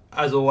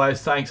 as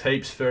always, thanks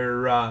heaps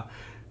for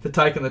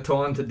taking the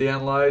time to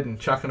download and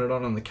chucking it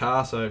on in the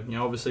car. So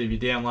obviously if you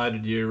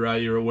downloaded,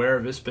 you're aware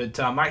of us, but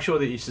make sure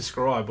that you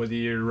subscribe, whether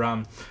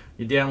you're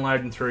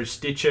downloading through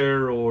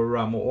Stitcher or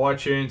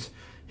iTunes.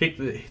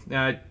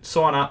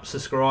 Sign up,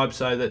 subscribe,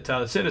 so that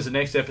as soon as the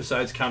next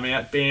episodes come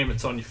out, bam,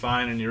 it's on your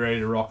phone and you're ready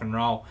to rock and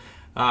roll.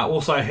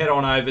 Also head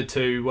on over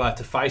to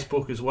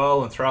Facebook as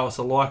well and throw us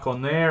a like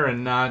on there,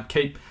 and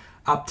keep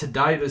up to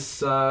date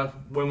as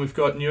when we've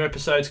got new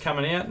episodes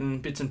coming out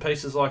and bits and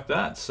pieces like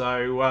that.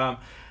 So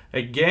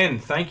again,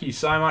 thank you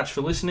so much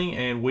for listening,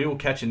 and we will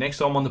catch you next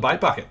time on the Bait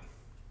Bucket.